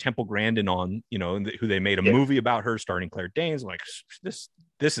 I got Temple Grandin on, who they made a movie about her starting Claire Danes. I'm like,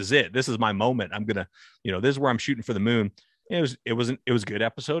 this is it. This is my moment. I'm going to, this is where I'm shooting for the moon. It was a good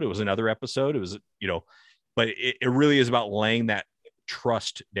episode. It was another episode. It was, but it really is about laying that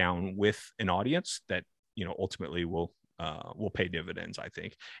trust down with an audience that, ultimately will pay dividends, I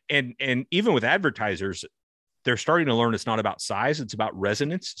think. And even with advertisers, they're starting to learn it's not about size, it's about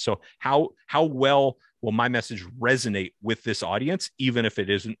resonance. So how well will my message resonate with this audience, even if it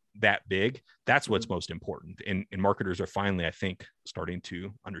isn't that big? That's what's most important. And marketers are finally, I think, starting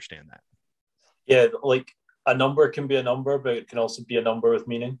to understand that. Yeah, like a number can be a number, but it can also be a number with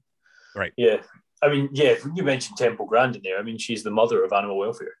meaning. Right. Yeah. I mean, yeah, when you mentioned Temple Grandin there, I mean, she's the mother of animal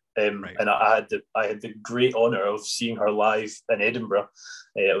welfare. Right. And I had the great honour of seeing her live in Edinburgh.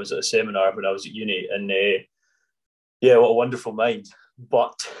 I was at a seminar when I was at uni, and yeah, what a wonderful mind.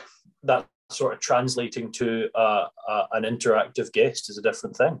 But that sort of translating to an interactive guest is a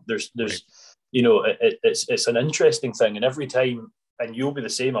different thing. There's Right. you know, it's an interesting thing, and every time, and you'll be the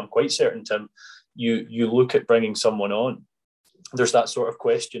same, I'm quite certain, Tim. You look at bringing someone on, there's that sort of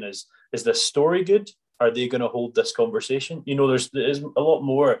question: is this story good? Are they going to hold this conversation? You know, there's a lot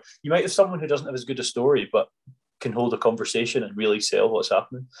more. You might have someone who doesn't have as good a story, but can hold a conversation and really sell what's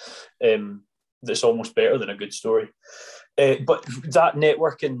happening. That's almost better than a good story. But that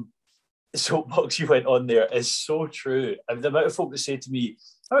networking soapbox you went on there is so true. I mean, the amount of folk that say to me,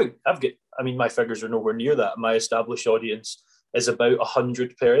 "Oh, I mean, my figures are nowhere near that. My established audience is about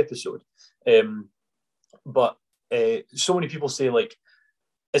 100 per episode." But so many people say, like,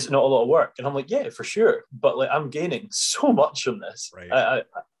 is it not a lot of work? And I'm like, yeah, for sure. But like, I'm gaining so much from this. Right.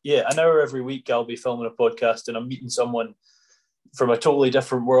 Yeah, an hour every week, I'll be filming a podcast and I'm meeting someone from a totally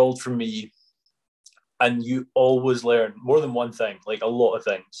different world from me. And you always learn more than one thing, like a lot of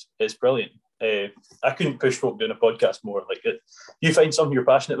things. It's brilliant. I couldn't push folk doing a podcast more. Like, you find something you're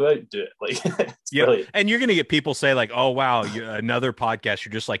passionate about, do it. Like, it's brilliant. And you're going to get people say like, "Oh, wow, another podcast.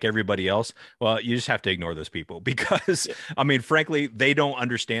 You're just like everybody else." Well, you just have to ignore those people because, I mean, frankly, they don't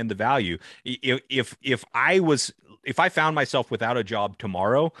understand the value. If I found myself without a job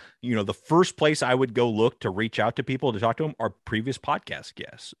tomorrow, the first place I would go look to reach out to people to talk to them are previous podcast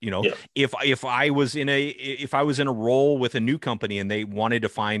guests. If I was in a role with a new company and they wanted to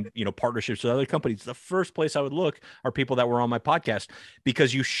find, partnerships with other companies, the first place I would look are people that were on my podcast,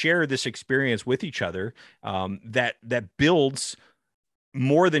 because you share this experience with each other, that builds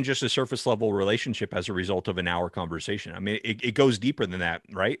more than just a surface level relationship as a result of an hour conversation. I mean, it goes deeper than that,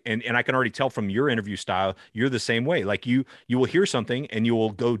 right? And I can already tell from your interview style, you're the same way. Like you will hear something and you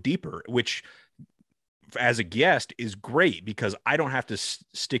will go deeper, which as a guest is great because I don't have to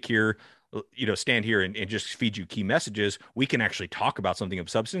stand here and just feed you key messages. We can actually talk about something of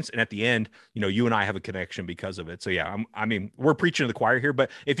substance. And at the end, you and I have a connection because of it. So yeah, I mean, we're preaching to the choir here,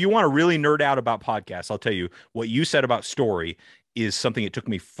 but if you want to really nerd out about podcasts, I'll tell you what you said about story is something it took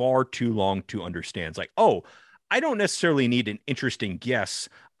me far too long to understand. It's like, oh, I don't necessarily need an interesting guest.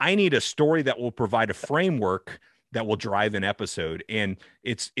 I need a story that will provide a framework that will drive an episode. And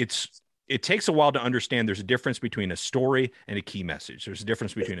it takes a while to understand there's a difference between a story and a key message. There's a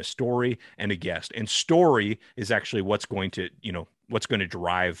difference between a story and a guest. And story is actually what's going to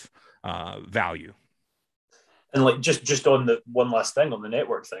drive value. And like just on the one last thing on the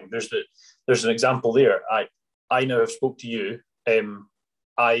network thing, there's an example there. I now have spoke to you.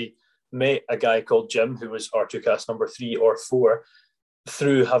 I met a guy called Jim who was R2Kast number 3 or 4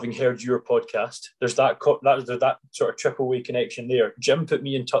 through having heard your podcast. There's that sort of triple way connection there. Jim put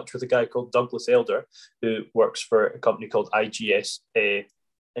me in touch with a guy called Douglas Elder who works for a company called IGS,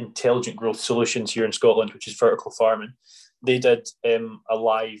 Intelligent Growth Solutions here in Scotland, which is vertical farming. They did a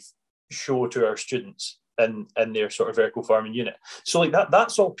live show to our students in their sort of vertical farming unit. So like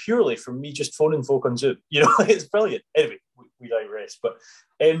that's all purely from me just phoning folk on Zoom. It's brilliant. Anyway, we digress. But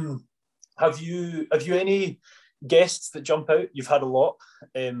have you any guests that jump out? You've had a lot,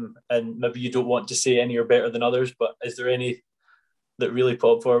 and maybe you don't want to say any are better than others, but is there any that really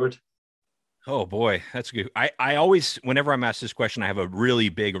pop forward? Oh boy, that's good. I always, whenever I'm asked this question, I have a really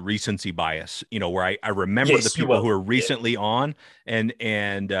big recency bias, where I remember the people who are recently on and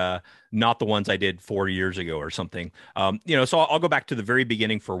not the ones I did 4 years ago or something. So I'll go back to the very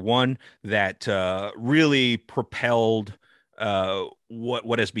beginning for one that really propelled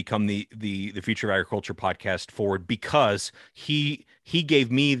what has become the Future of Agriculture podcast forward, because he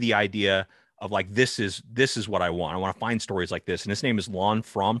gave me the idea of like, this is what I want. I want to find stories like this. And his name is Lon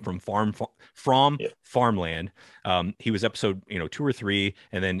from Farmland. He was episode 2 or 3,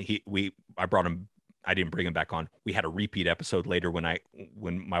 and then I brought him. I didn't bring him back on. We had a repeat episode later when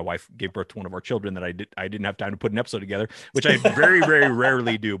my wife gave birth to one of our children that I didn't have time to put an episode together, which I very, very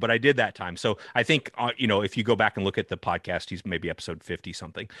rarely do, but I did that time. So I think, if you go back and look at the podcast, he's maybe episode 50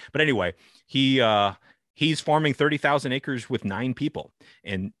 something. But anyway, he's farming 30,000 acres with 9 people.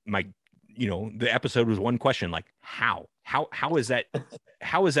 And the episode was one question, like, how is that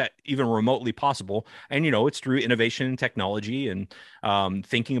even remotely possible? And it's through innovation and technology and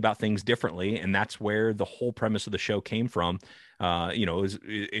thinking about things differently. And that's where the whole premise of the show came from.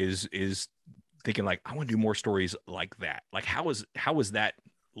 Is thinking like, I want to do more stories like that. Like, how is that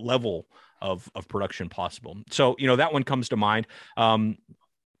level of production possible? So that one comes to mind.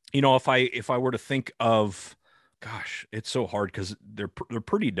 If I were to think of Gosh, it's so hard because they're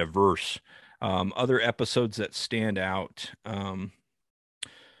pretty diverse. Other episodes that stand out,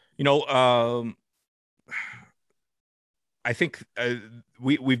 you know, I think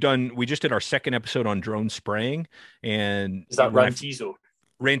we just did our second episode on drone spraying, and Is that when I Rantizo?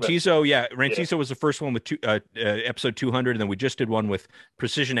 Rantizo, yeah, Yeah. Rantizo was the first one with episode 200, and then we just did one with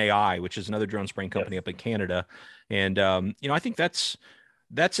Precision AI, which is another drone spraying Yeah. company up in Canada, and I think that's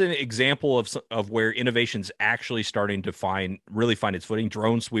an example of where innovation's actually starting to really find its footing.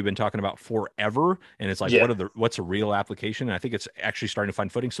 Drones we've been talking about forever, and it's like Yeah. what's a real application? And I think it's actually starting to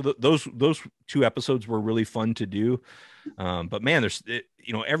find footing. So those two episodes were really fun to do. But man,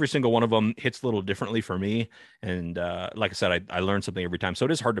 every single one of them hits a little differently for me. And like I said, I learned something every time. So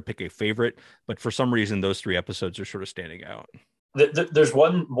it is hard to pick a favorite, but for some reason, those three episodes are sort of standing out. There's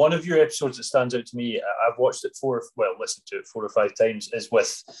one of your episodes that stands out to me. I've watched it listened to it 4 or 5 times. Is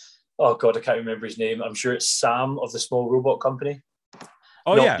with, oh God, I can't remember his name. I'm sure it's Sam of the Small Robot Company.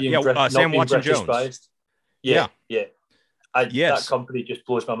 Oh Not yeah, being yeah. not Sam being Watson British Jones. biased. Yeah, yeah. That Yes. company just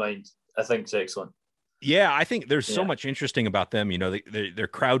blows my mind. I think it's excellent. Yeah, I think there's so Yeah. much interesting about them. They're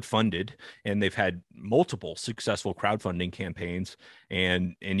crowd-funded, and they've had multiple successful crowdfunding campaigns.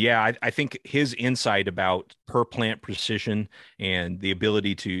 And yeah, I think his insight about per plant precision and the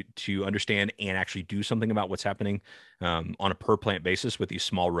ability to understand and actually do something about what's happening on a per plant basis with these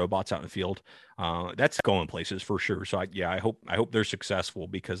small robots out in the field, that's going places for sure. So I hope they're successful,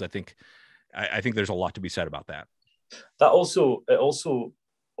 because I think there's a lot to be said about that. It also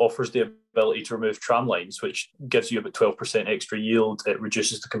offers the ability to remove tram lines, which gives you about 12% extra yield. It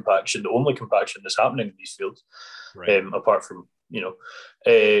reduces the compaction, the only compaction that's happening in these fields, Right. apart from,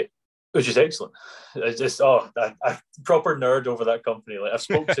 which is excellent. It's just, I proper nerd over that company. Like, I've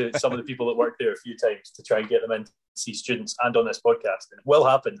spoke to some of the people that work there a few times to try and get them in to see students and on this podcast. And it will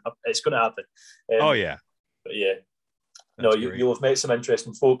happen. It's going to happen. Oh yeah. But yeah, That's no, great. you'll have met some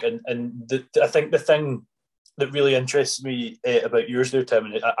interesting folk. And I think the thing that really interests me about yours there, Tim,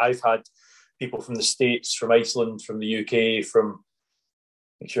 and I've had people from the States, from Iceland, from the UK, from,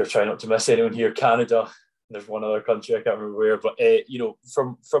 make sure I try not to miss anyone here, Canada. There's one other country, I can't remember where, but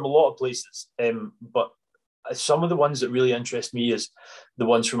from a lot of places. But some of the ones that really interest me is the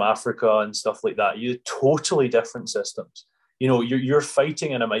ones from Africa and stuff like that. You totally different systems. You're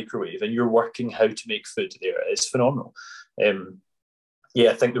fighting in a microwave and you're working how to make food there. It's phenomenal.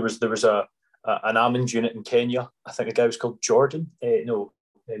 I think there was an almond unit in Kenya. I think the guy was called Jordan. No,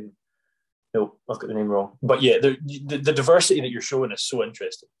 I've got the name wrong. But yeah, the diversity that you're showing is so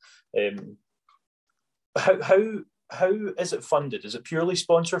interesting. How is it funded? Is it purely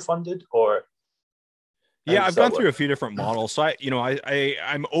sponsor funded, or? Yeah, I've gone through a few different models. So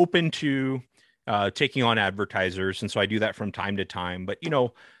I'm open to taking on advertisers, and so I do that from time to time. But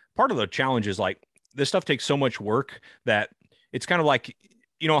part of the challenge is, like, this stuff takes so much work that it's kind of like,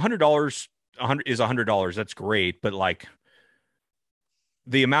 $100 is $100. That's great, but like,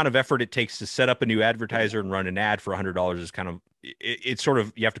 the amount of effort it takes to set up a new advertiser and run an ad for $100 is kind of, it's sort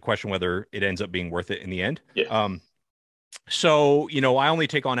of, you have to question whether it ends up being worth it in the end. Yeah. So, I only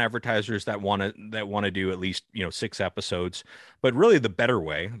take on advertisers that want to do at least, 6 episodes. But really, the better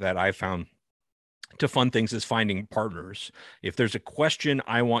way that I found to fund things is finding partners. If there's a question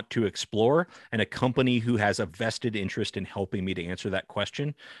I want to explore and a company who has a vested interest in helping me to answer that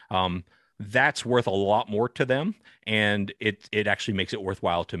question, that's worth a lot more to them, and it actually makes it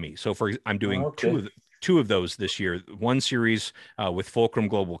worthwhile to me. So I'm doing two of those this year. One series with Fulcrum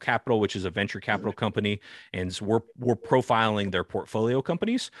Global Capital, which is a venture capital company, and so we're profiling their portfolio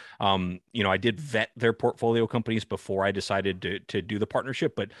companies. I did vet their portfolio companies before I decided to do the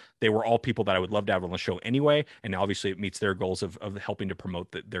partnership, but they were all people that I would love to have on the show anyway, and obviously it meets their goals of helping to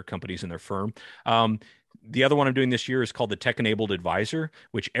promote their companies and their firm. The other one I'm doing this year is called the Tech Enabled Advisor,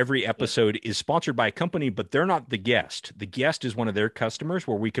 which every episode is sponsored by a company, but they're not the guest. The guest is one of their customers,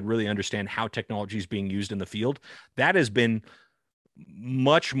 where we could really understand how technology is being used in the field. That has been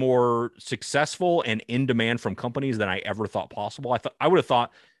much more successful and in demand from companies than I ever thought possible. I would have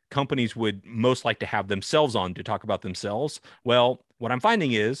thought companies would most like to have themselves on to talk about themselves. Well, what I'm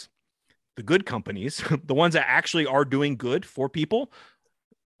finding is the good companies, the ones that actually are doing good for people,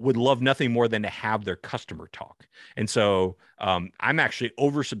 would love nothing more than to have their customer talk. And so I'm actually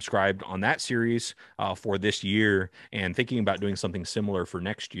oversubscribed on that series for this year, and thinking about doing something similar for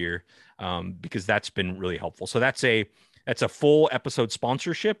next year, because that's been really helpful. So that's a full episode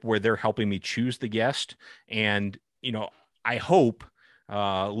sponsorship where they're helping me choose the guest. And, I hope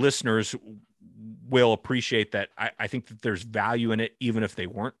listeners will appreciate that. I think that there's value in it, even if they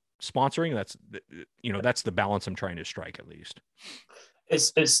weren't sponsoring. That's the balance I'm trying to strike, at least.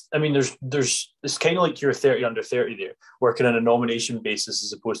 It's I mean, there's it's kind of like you're 30 under 30 there, working on a nomination basis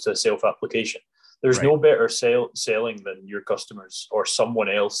as opposed to a self-application. There's Right. no better selling than your customers or someone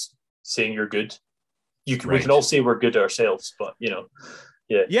else saying you're good. We can Right. all say we're good ourselves, but yeah.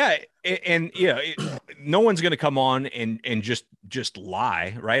 Yeah, and no one's going to come on and just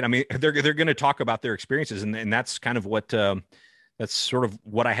lie, right? I mean, they're going to talk about their experiences, and that's kind of what that's sort of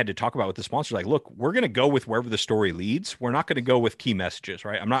what I had to talk about with the sponsor. Like, look, we're going to go with wherever the story leads. We're not going to go with key messages,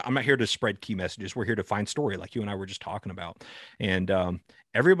 right? I'm not here to spread key messages. We're here to find story, like you and I were just talking about, and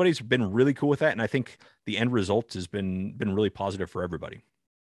everybody's been really cool with that, and I think the end result has been really positive for everybody.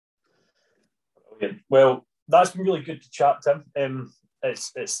 Well, that's been really good to chat, Tim.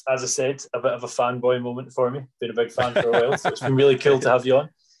 It's as I said, a bit of a fanboy moment for me. Been a big fan for a while, so it's been really cool to have you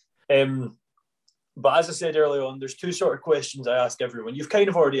on. But as I said earlier on, there's two sort of questions I ask everyone. You've kind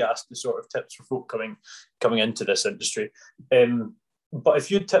of already asked the sort of tips for folk coming into this industry. But if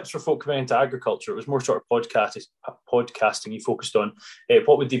you had tips for folk coming into agriculture, it was more sort of podcasting you focused on.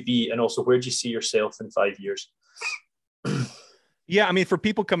 What would they be, and also where do you see yourself in 5 years? Yeah, I mean, for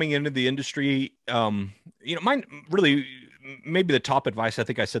people coming into the industry, mine really, maybe the top advice, I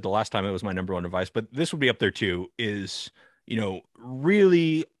think I said the last time it was my number one advice, but this would be up there too, is,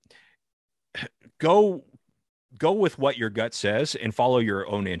 really go with what your gut says and follow your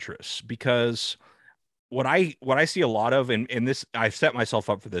own interests. Because what I see a lot of, and this, I've set myself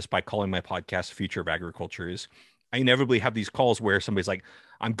up for this by calling my podcast The Future of Agriculture, is I inevitably have these calls where somebody's like,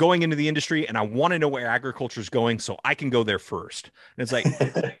 I'm going into the industry and I want to know where agriculture is going so I can go there first. And it's like,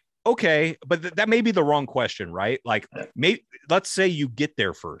 okay, but that may be the wrong question, right? Like, let's say you get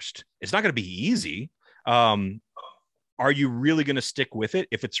there first. It's not going to be easy. Are you really going to stick with it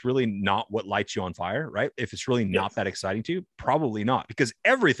if it's really not what lights you on fire, right? If it's really not that exciting to you? Probably not, because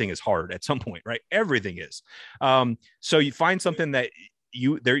everything is hard at some point, right? Everything is. So you find something that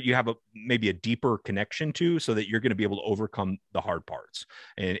you have maybe a deeper connection to, so that you're going to be able to overcome the hard parts,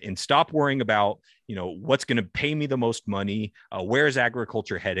 and stop worrying about, what's going to pay me the most money. Where's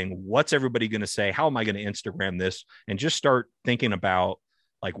agriculture heading? What's everybody going to say? How am I going to Instagram this? And just start thinking about,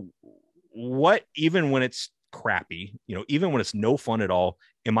 like, what, even when it's crappy, even when it's no fun at all,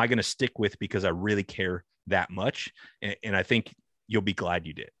 am I going to stick with because I really care that much? And I think you'll be glad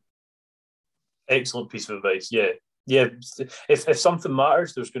you did. Excellent piece of advice. Yeah. If something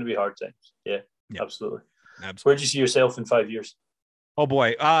matters, there's going to be hard times. Yeah. Absolutely. Where do you see yourself in 5 years? Oh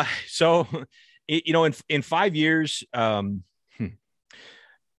boy. So, in 5 years, in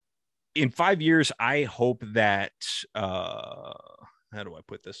 5 years, I hope that, how do I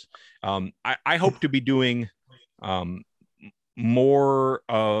put this? I hope to be doing more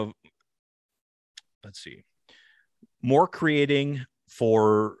of, more creating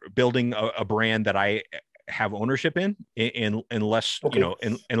for building a brand that I have ownership in less,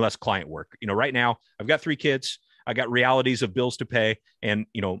 in less client work. Right now I've got 3 kids. I got realities of bills to pay, and,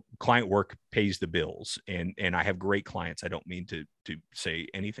 client work pays the bills, and I have great clients. I don't mean to say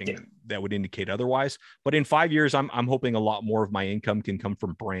anything that would indicate otherwise, but in 5 years, I'm hoping a lot more of my income can come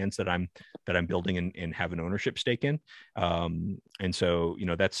from brands that I'm building and have an ownership stake in. And so,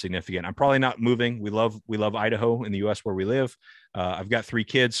 that's significant. I'm probably not moving. We love Idaho in the US where we live. I've got 3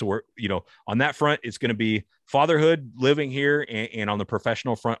 kids. So we're, on that front, it's going to be fatherhood, living here, and on the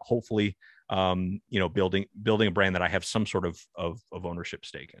professional front, hopefully, building a brand that I have some sort of ownership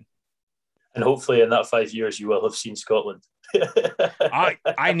stake in. And hopefully in that 5 years, you will have seen Scotland.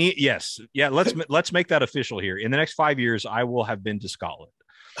 I need, yes. Yeah. Let's make that official here. In the next 5 years, I will have been to Scotland.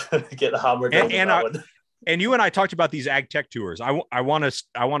 Get the hammer down on that one. And you and I talked about these ag tech tours. I want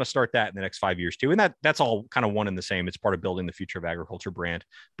to start that in the next 5 years too. And that's all kind of one and the same. It's part of building the Future of Agriculture brand.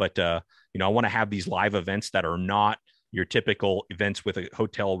 But, I want to have these live events that are not your typical events with a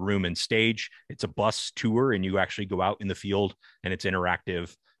hotel room and stage. It's a bus tour, and you actually go out in the field, and it's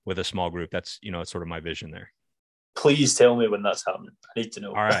interactive with a small group. That's, it's sort of my vision there. Please tell me when that's happening. I need to know.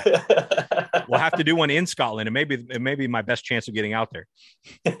 All right. We'll have to do one in Scotland, and it may be my best chance of getting out there.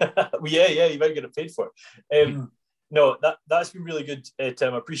 Yeah, you might get it paid for. No, that's been really good,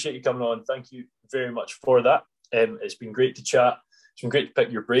 Tim. I appreciate you coming on. Thank you very much for that. It's been great to chat. It's been great to pick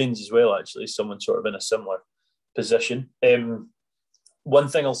your brains as well, actually, someone sort of in a similar position. One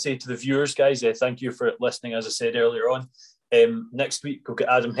thing I'll say to the viewers, guys, thank you for listening. As I said earlier on, next week we'll get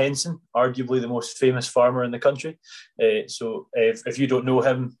Adam Henson, arguably the most famous farmer in the country. So if you don't know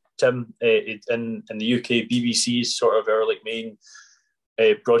him, Tim, in the UK, BBC is sort of our main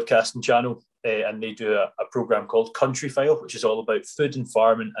broadcasting channel, and they do a programme called Country File, which is all about food and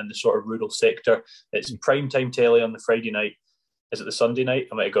farming and the sort of rural sector. It's primetime telly on the Friday night. is it the Sunday night?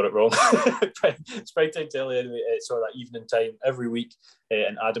 I might have got it wrong. Sprite Time Telly, anyway, it's sort of that evening time every week.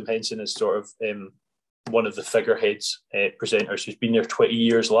 And Adam Henson is sort of one of the figureheads presenters who's been there 20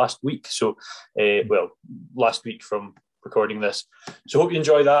 years last week. So, last week from recording this. So hope you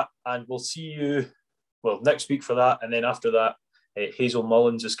enjoy that. And we'll see you, next week for that. And then after that, Hazel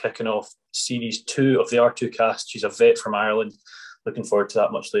Mullins is kicking off series 2 of the R2Kast. She's a vet from Ireland. Looking forward to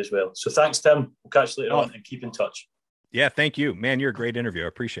that muchly as well. So thanks, Tim. We'll catch you later on and keep in touch. Yeah, thank you, man. You're a great interview. I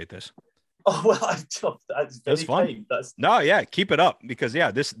appreciate this. Oh well, that's fun. No, yeah, keep it up because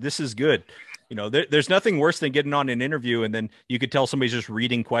this is good. You know, there's nothing worse than getting on an interview and then you could tell somebody's just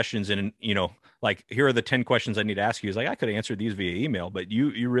reading questions and like here are the 10 questions I need to ask you. It's like I could answer these via email, but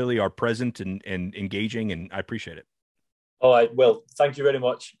you really are present and engaging, and I appreciate it. Well, thank you very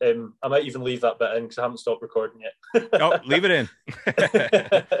much. I might even leave that bit in because I haven't stopped recording yet. Oh, leave it in.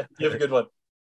 You have a good one.